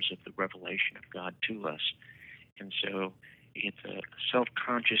in terms of the revelation of God to us. And so it's a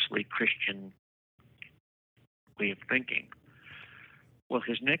self-consciously Christian way of thinking. Well,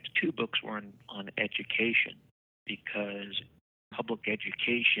 his next two books were on education, because public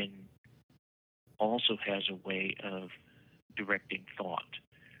education also has a way of directing thought.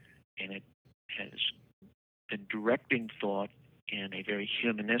 And it has been directing thought in a very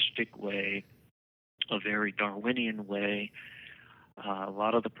humanistic way, a very Darwinian way. A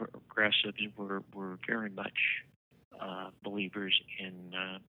lot of the progressives were very much believers in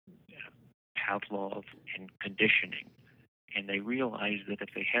Pavlov and conditioning. And they realized that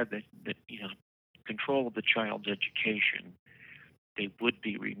if they had the control of the child's education, they would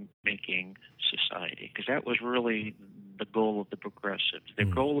be remaking society, because that was really the goal of the progressives. The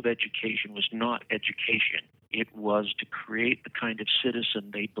goal of education was not education. It was to create the kind of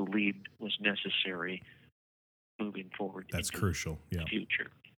citizen they believed was necessary moving forward. That's crucial. Yeah. The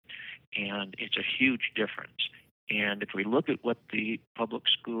future. And it's a huge difference. And if we look at what the public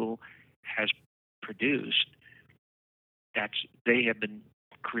school has produced, they have been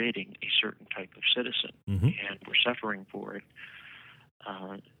creating a certain type of citizen, and we're suffering for it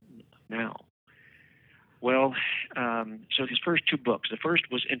now. Well, so his first two books, the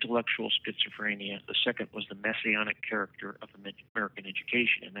first was Intellectual Schizophrenia. The second was The Messianic Character of American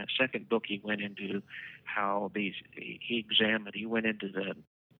Education. In that second book, he went into how he went into the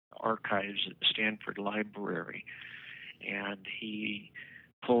archives at the Stanford Library, and he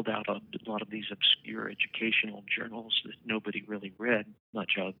pulled out a lot of these obscure educational journals that nobody really read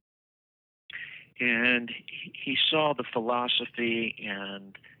much of. And he saw the philosophy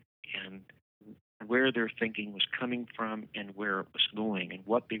and where their thinking was coming from and where it was going and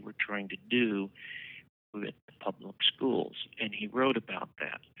what they were trying to do with the public schools. And he wrote about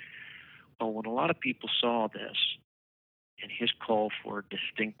that. Well, when a lot of people saw this and his call for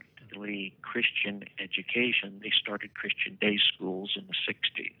distinctly Christian education, they started Christian day schools in the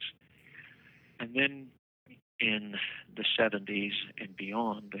 60s. And then in the 70s and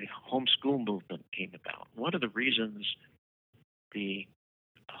beyond, the homeschool movement came about. One of the reasons the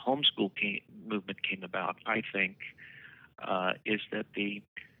homeschool movement came about, I think, is that the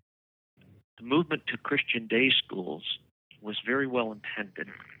movement to Christian day schools was very well intended,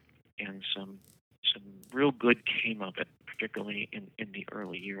 and some real good came of it, particularly in the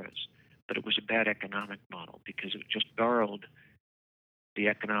early years. But it was a bad economic model because it just borrowed the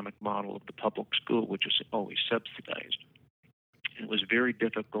economic model of the public school, which was always subsidized. It was very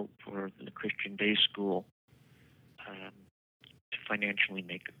difficult for the Christian day school to financially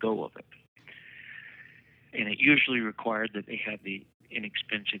make a go of it. And it usually required that they have the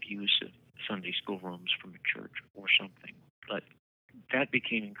inexpensive use of Sunday school rooms from a church or something. But that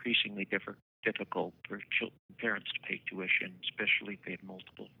became increasingly difficult for parents to pay tuition, especially if they had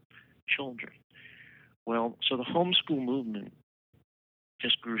multiple children. Well, so the homeschool movement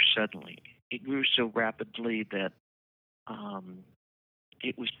just grew suddenly. It grew so rapidly that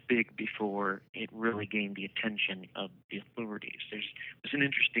it was big before it really gained the attention of the authorities. There's an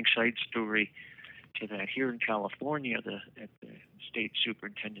interesting side story to that. Here in California, the state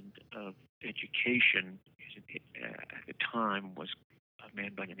superintendent of education at the time was a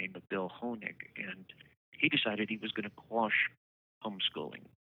man by the name of Bill Honig, and he decided he was going to quash homeschooling.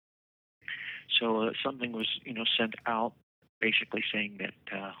 So something was, sent out basically saying that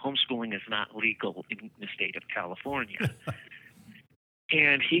homeschooling is not legal in the state of California.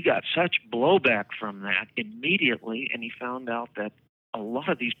 And he got such blowback from that immediately, and he found out that a lot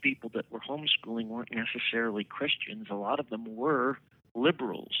of these people that were homeschooling weren't necessarily Christians. A lot of them were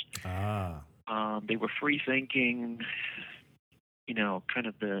liberals. They were free-thinking, kind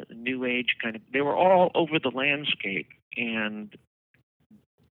of the New Age kind of. They were all over the landscape, and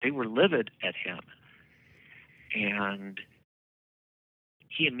they were livid at him. And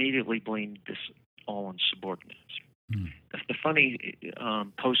he immediately blamed this all on subordinates. The funny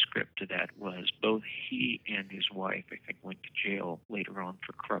postscript to that was both he and his wife, I think, went to jail later on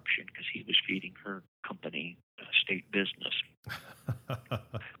for corruption because he was feeding her company state business.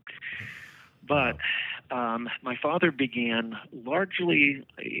 But my father began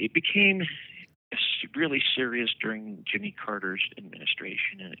it became really serious during Jimmy Carter's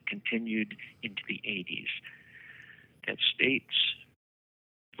administration, and it continued into the 80s. That states,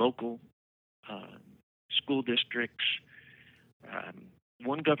 local school districts,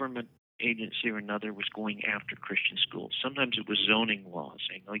 one government agency or another was going after Christian schools. Sometimes it was zoning laws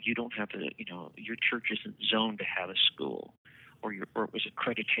saying, you don't have to, your church isn't zoned to have a school. Or it was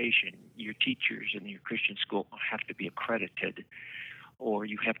accreditation. Your teachers in your Christian school have to be accredited, or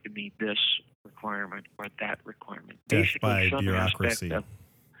you have to meet this requirement or that requirement. Death Basically, by some bureaucracy. Aspect of,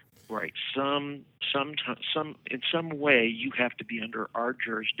 right. In some way, you have to be under our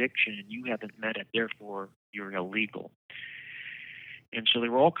jurisdiction, and you haven't met it. Therefore, you're illegal. And so there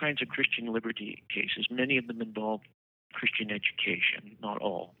were all kinds of Christian liberty cases. Many of them involved Christian education, not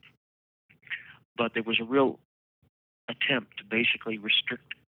all. But there was a real attempt to basically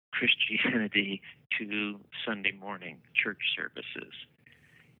restrict Christianity to Sunday morning church services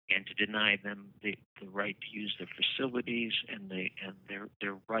and to deny them the right to use their facilities and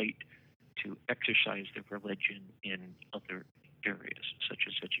their right to exercise their religion in other areas, such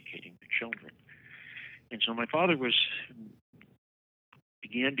as educating their children. And so my father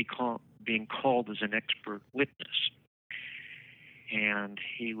began being called as an expert witness. And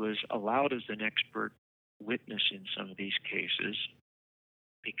he was allowed as an expert witness in some of these cases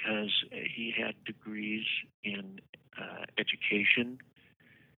because he had degrees in education.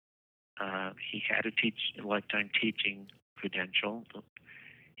 He had a lifetime teaching credential,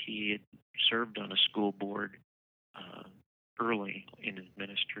 He had served on a school board early in his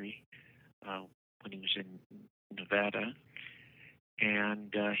ministry when he was in Nevada,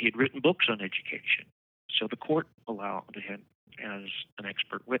 and he had written books on education. So the court allowed him as an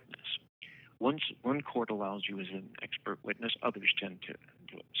expert witness. One court allows you as an expert witness, others tend to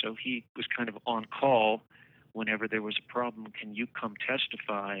do it. So he was kind of on call whenever there was a problem. Can you come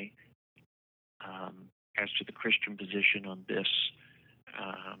testify as to the Christian position on this,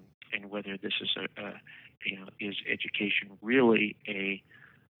 and whether this is is education really a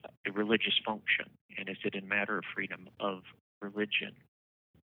religious function, and is it a matter of freedom of religion?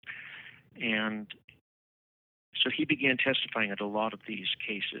 And so he began testifying at a lot of these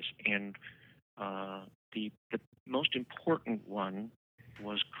cases, and the most important one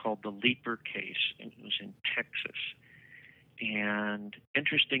was called the Leeper case, and it was in Texas. And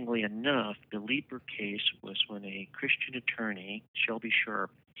interestingly enough, the Leeper case was when a Christian attorney, Shelby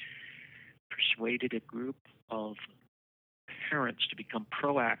Sharp, persuaded a group of parents to become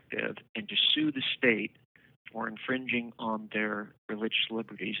proactive and to sue the state for infringing on their religious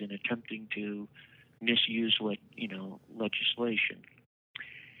liberties and attempting to misuse legislation.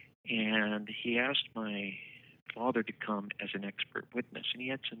 And he asked my father to come as an expert witness, and he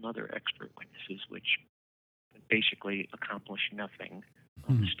had some other expert witnesses which basically accomplished nothing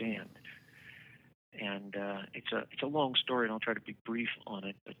on the stand. And it's a long story, and I'll try to be brief on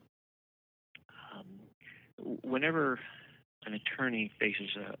it. But whenever an attorney faces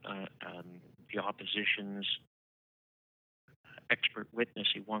the opposition's expert witness,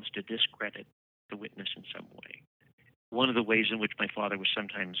 he wants to discredit the witness in some way. One of the ways in which my father was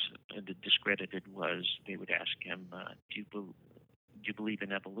sometimes discredited was they would ask him, do you believe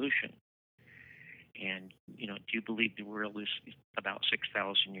in evolution? And, do you believe the world is about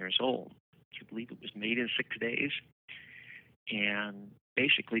 6,000 years old? Do you believe it was made in 6 days? And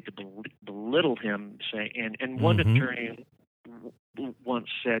basically to belittle him, and one attorney once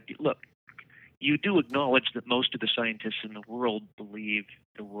said, look, you do acknowledge that most of the scientists in the world believe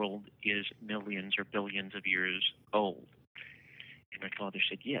the world is millions or billions of years old. And my father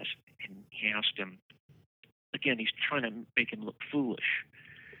said yes. And he asked him, again, he's trying to make him look foolish.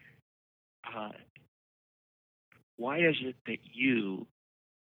 Why is it that you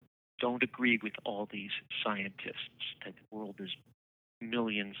don't agree with all these scientists that the world is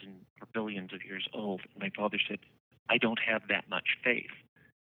millions or billions of years old? And my father said, I don't have that much faith.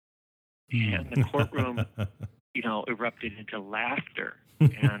 And the courtroom, erupted into laughter.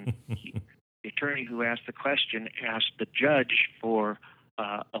 And the attorney who asked the question asked the judge for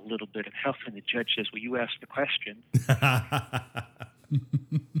a little bit of help, and the judge says, "Will you ask the question?"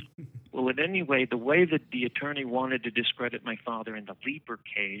 Well, in any way, the way that the attorney wanted to discredit my father in the Leeper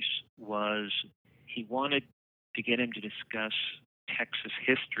case was he wanted to get him to discuss Texas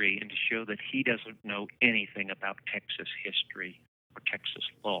history and to show that he doesn't know anything about Texas history or Texas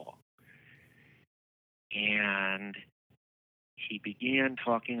law. And he began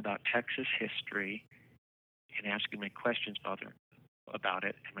talking about Texas history and asking me questions about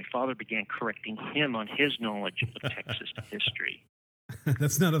it. And my father began correcting him on his knowledge of Texas history.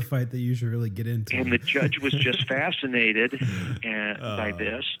 That's not a fight that you should really get into. And the judge was just fascinated by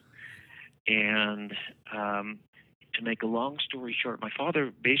this. And to make a long story short, my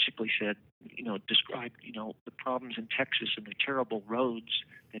father basically said, described, the problems in Texas and the terrible roads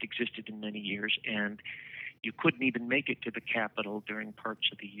that existed in many years. And you couldn't even make it to the Capitol during parts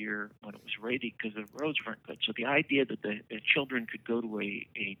of the year when it was rainy because the roads weren't good. So the idea that the children could go to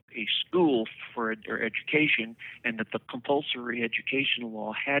a school for their education, and that the compulsory education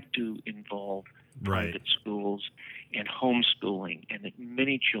law had to involve private schools and homeschooling, and that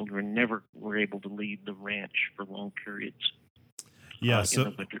many children never were able to leave the ranch for long periods in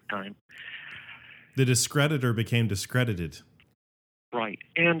the winter time. The discreditor became discredited. Right.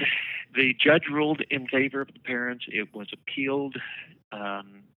 And the judge ruled in favor of the parents. It was appealed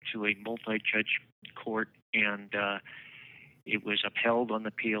to a multi-judge court, and it was upheld on the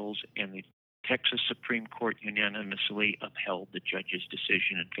appeals, and the Texas Supreme Court unanimously upheld the judge's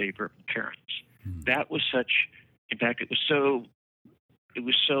decision in favor of the parents. That was such, in fact, it was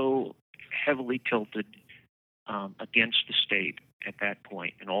so heavily tilted against the state at that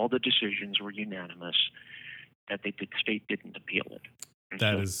point, and all the decisions were unanimous, that the state didn't appeal it. And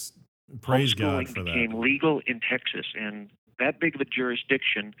that so is, praise God for that. Became legal in Texas, and that big of a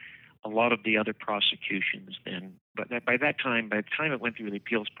jurisdiction, a lot of the other prosecutions then. But by the time it went through the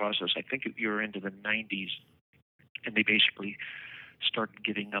appeals process, I think you were into the 90s, and they basically started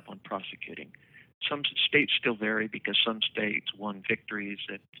giving up on prosecuting. some states still vary because some states won victories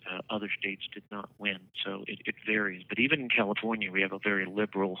that other states did not win. So it varies. But even in California, we have a very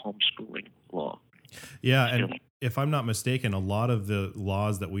liberal homeschooling law. Yeah, and if I'm not mistaken, a lot of the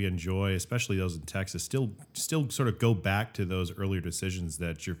laws that we enjoy, especially those in Texas, still sort of go back to those earlier decisions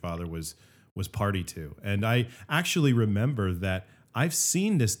that your father was party to. And I actually remember that I've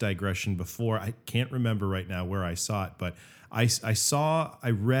seen this digression before. I can't remember right now where I saw it, but I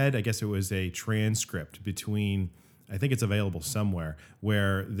read, I guess it was a transcript between, I think it's available somewhere,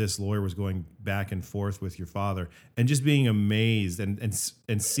 where this lawyer was going back and forth with your father and just being amazed and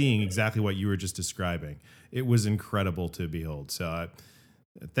seeing exactly what you were just describing. It was incredible to behold. So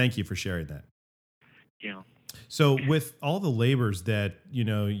thank you for sharing that. Yeah. So with all the labors that,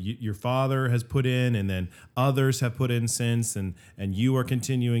 your father has put in and then others have put in since, and you are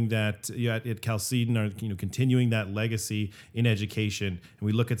continuing that at Chalcedon, are continuing that legacy in education, and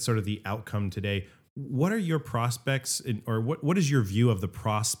we look at sort of the outcome today, what are your prospects or what is your view of the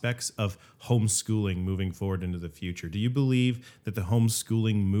prospects of homeschooling moving forward into the future? Do you believe that the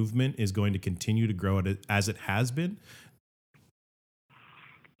homeschooling movement is going to continue to grow as it has been?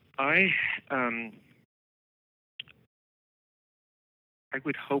 I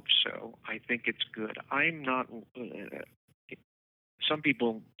would hope so. I think it's good. I'm not. Some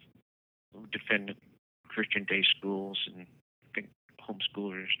people defend Christian day schools and think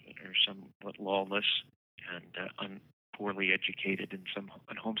homeschoolers are somewhat lawless and poorly educated, and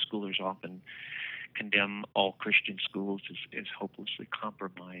homeschoolers often condemn all Christian schools as hopelessly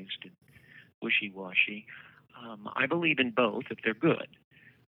compromised and wishy-washy. I believe in both if they're good.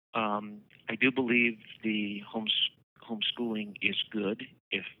 I do believe the homeschooling is good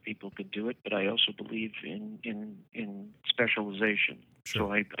if people can do it, but I also believe in specialization. Sure.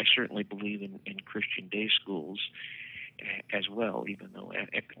 So I certainly believe in Christian day schools as well, even though,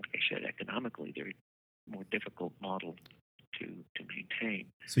 I said, economically they're a more difficult model to maintain.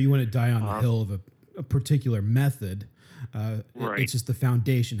 So you want to die on the hill of a particular method. Right. It's just the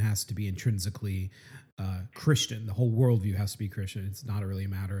foundation has to be intrinsically Christian. The whole worldview has to be Christian. It's not really a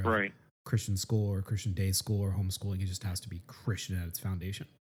matter of right. Christian school or Christian day school or homeschooling. It just has to be Christian at its foundation.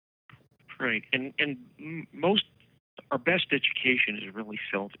 Right. And most, our best education is really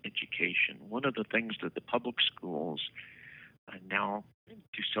self-education. One of the things that the public schools now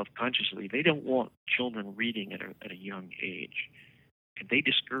do self-consciously, they don't want children reading at a young age. And they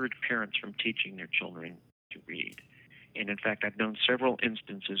discourage parents from teaching their children to read. And in fact, I've known several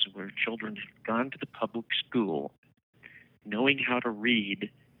instances where children have gone to the public school knowing how to read,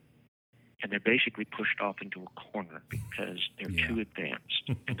 and they're basically pushed off into a corner because they're too advanced.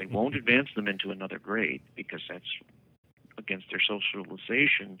 And they won't advance them into another grade because that's against their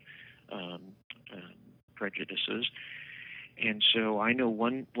socialization prejudices. And so I know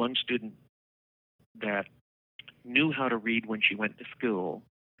one student that knew how to read when she went to school,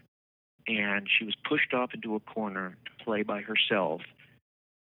 and she was pushed off into a corner to play by herself,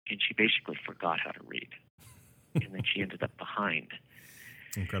 and she basically forgot how to read. And then she ended up behind.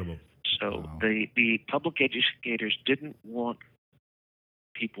 Incredible. So the public educators didn't want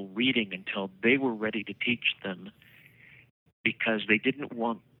people reading until they were ready to teach them, because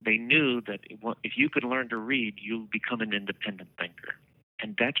they knew that if you could learn to read, you'll become an independent thinker.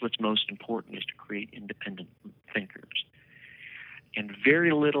 And that's what's most important, is to create independent thinkers. And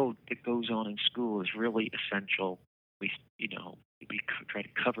very little that goes on in school is really essential. We try to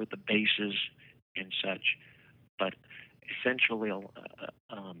cover the bases and such, but essentially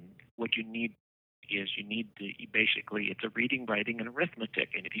what you need is basically it's a reading, writing, and arithmetic.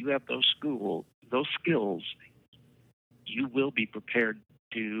 And if you have those skills, you will be prepared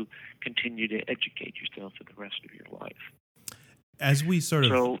to continue to educate yourself for the rest of your life. As we sort of...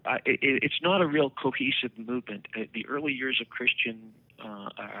 So it's not a real cohesive movement. The early years of Christian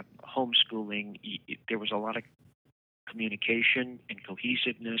homeschooling, there was a lot of communication and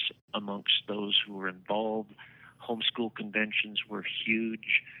cohesiveness amongst those who were involved. Homeschool conventions were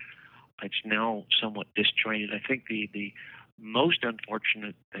huge. It's now somewhat disjointed. I think the most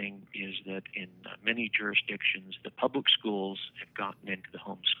unfortunate thing is that in many jurisdictions, the public schools have gotten into the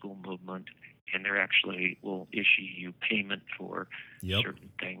homeschool movement, and they actually will issue you payment for certain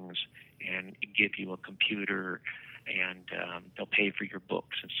things and give you a computer, and they'll pay for your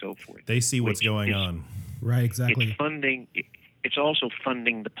books and so forth. They see what's going on. Right, exactly. It's also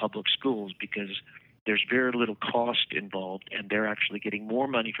funding the public schools, because there's very little cost involved, and they're actually getting more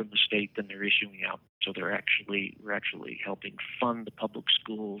money from the state than they're issuing out. So we're actually helping fund the public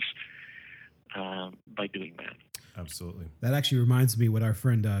schools by doing that. Absolutely. That actually reminds me what our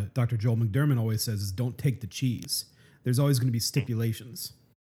friend Dr. Joel McDermott always says is, don't take the cheese. There's always going to be stipulations.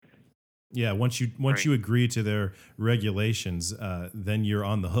 Yeah, once you agree to their regulations, then you're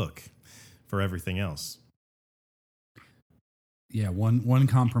on the hook for everything else. Yeah, one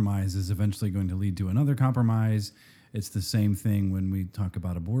compromise is eventually going to lead to another compromise. It's the same thing when we talk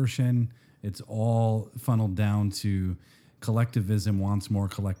about abortion. It's all funneled down to collectivism wants more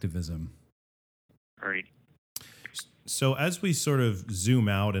collectivism. Right. So as we sort of zoom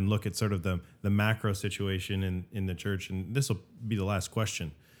out and look at sort of the macro situation in the church, and this will be the last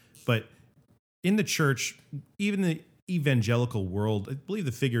question, but in the church, even the evangelical world, I believe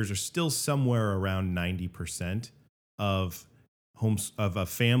the figures are still somewhere around 90% of homes of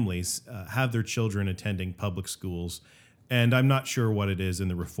families have their children attending public schools, and I'm not sure what it is in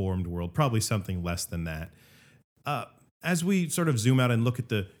the Reformed world. Probably something less than that. As we sort of zoom out and look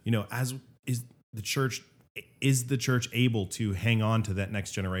at is the church able to hang on to that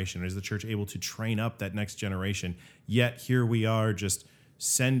next generation? Is the church able to train up that next generation? Yet here we are just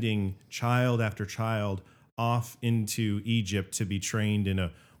sending child after child off into Egypt to be trained in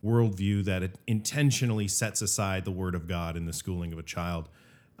a worldview that it intentionally sets aside the word of God in the schooling of a child.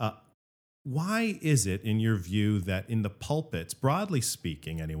 Why is it, in your view, that in the pulpits, broadly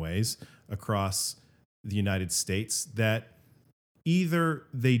speaking anyways, across the United States, that either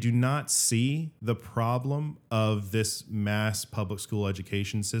they do not see the problem of this mass public school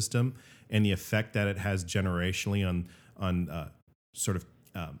education system and the effect that it has generationally on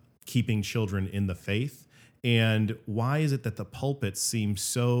keeping children in the faith? And why is it that the pulpits seem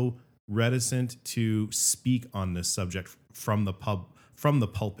so reticent to speak on this subject from the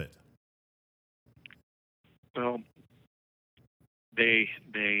pulpit? Well,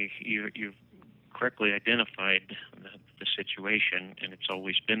 you've correctly identified the situation, and it's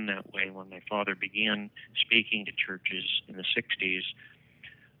always been that way. When my father began speaking to churches in the 60s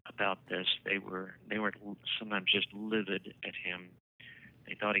about this, they were sometimes just livid at him.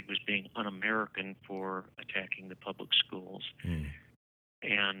 They thought he was being un-American for attacking the public schools,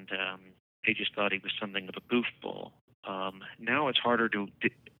 and they just thought he was something of a goofball. Now it's harder to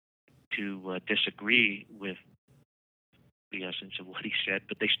disagree with the essence of what he said,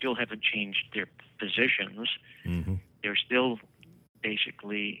 but they still haven't changed their positions. Mm-hmm. They're still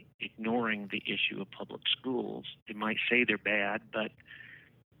basically ignoring the issue of public schools. They might say they're bad, but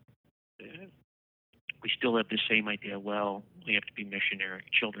we still have the same idea. Well, we have to be missionary.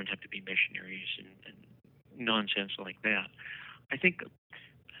 Children have to be missionaries, and nonsense like that. I think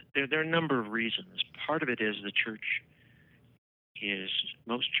there are a number of reasons. Part of it is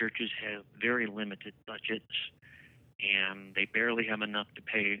most churches have very limited budgets, and they barely have enough to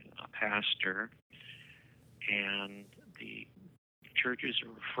pay a pastor. And the churches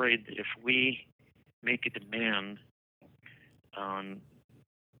are afraid that if we make a demand on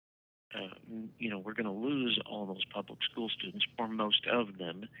we're going to lose all those public school students, or most of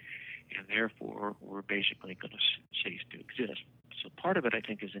them, and therefore we're basically going to cease to exist. So part of it, I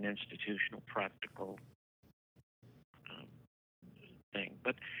think, is an institutional, practical thing.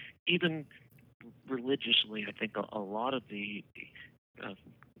 But even religiously, I think a lot of the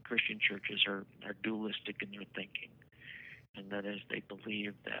Christian churches are dualistic in their thinking, and that is they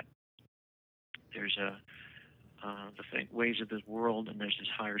believe that there's the ways of this world, and there's this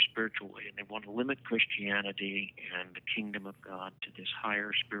higher spiritual way, and they want to limit Christianity and the kingdom of God to this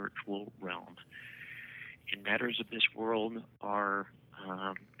higher spiritual realm. And matters of this world are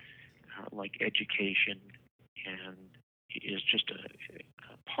like education, and is just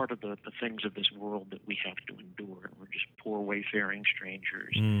a part of the things of this world that we have to endure. We're just poor wayfaring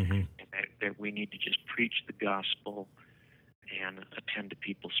strangers, and that we need to just preach the gospel and attend to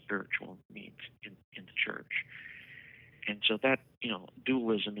people's spiritual needs in the church. And so that,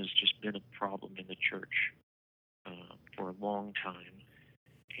 dualism has just been a problem in the church for a long time.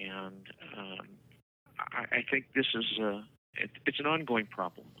 And I think this is it's an ongoing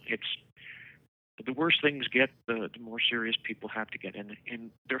problem. The worse things get, the more serious people have to get.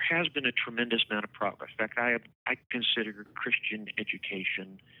 And there has been a tremendous amount of progress. In fact, I consider Christian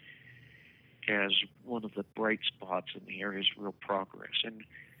education as one of the bright spots in the areas of real progress. And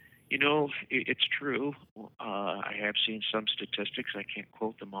it's true. I have seen some statistics, I can't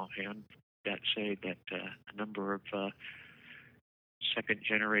quote them offhand, that say that a number of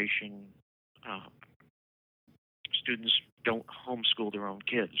second-generation students don't homeschool their own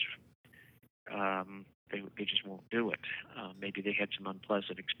kids. They just won't do it. Maybe they had some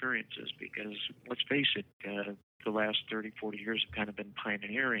unpleasant experiences because, let's face it, the last 30, 40 years have kind of been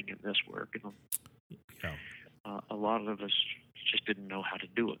pioneering in this work. And a lot of us just didn't know how to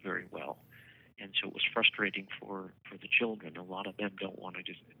do it very well. And so it was frustrating for the children. A lot of them don't want to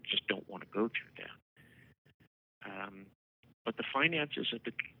just don't want to go through that. But the finances of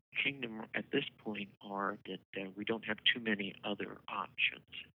kingdom at this point are that we don't have too many other options.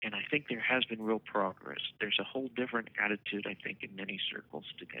 And I think there has been real progress. There's a whole different attitude, I think, in many circles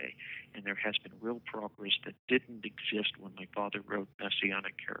today. And there has been real progress that didn't exist when my father wrote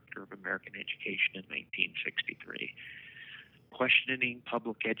Messianic Character of American Education in 1963. Questioning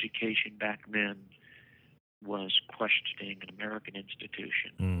public education back then was questioning an American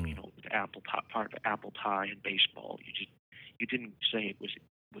institution. You know, with apple pie, part of apple pie and baseball. You didn't say it was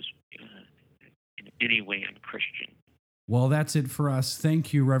in any way unchristian. Well, that's it for us.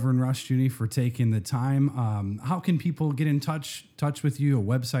 Thank you, Reverend Rushdoony, for taking the time. How can people get in touch with you? A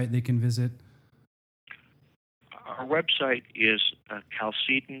website they can visit? Our website is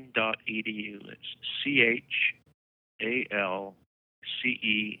chalcedon.edu. It's ChalCedon,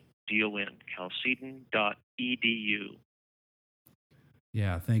 chalcedon.edu.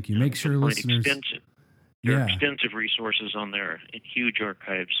 Yeah, thank you. Make sure listeners... There are extensive resources on there and huge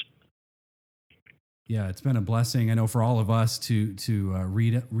archives. Yeah, it's been a blessing. I know for all of us to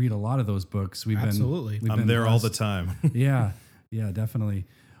read a lot of those books. Absolutely. I'm there all the time. Yeah, definitely.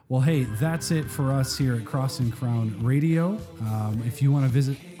 Well, hey, that's it for us here at Cross and Crown Radio. If you want to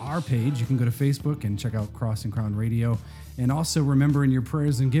visit our page, you can go to Facebook and check out Cross and Crown Radio. And also remember, in your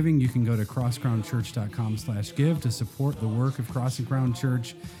prayers and giving, you can go to crosscrownchurch.com/give to support the work of Cross and Crown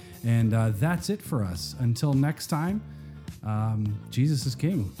Church. And that's it for us. Until next time, Jesus is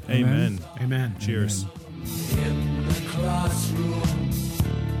King. Amen. Amen. Cheers. In the classroom.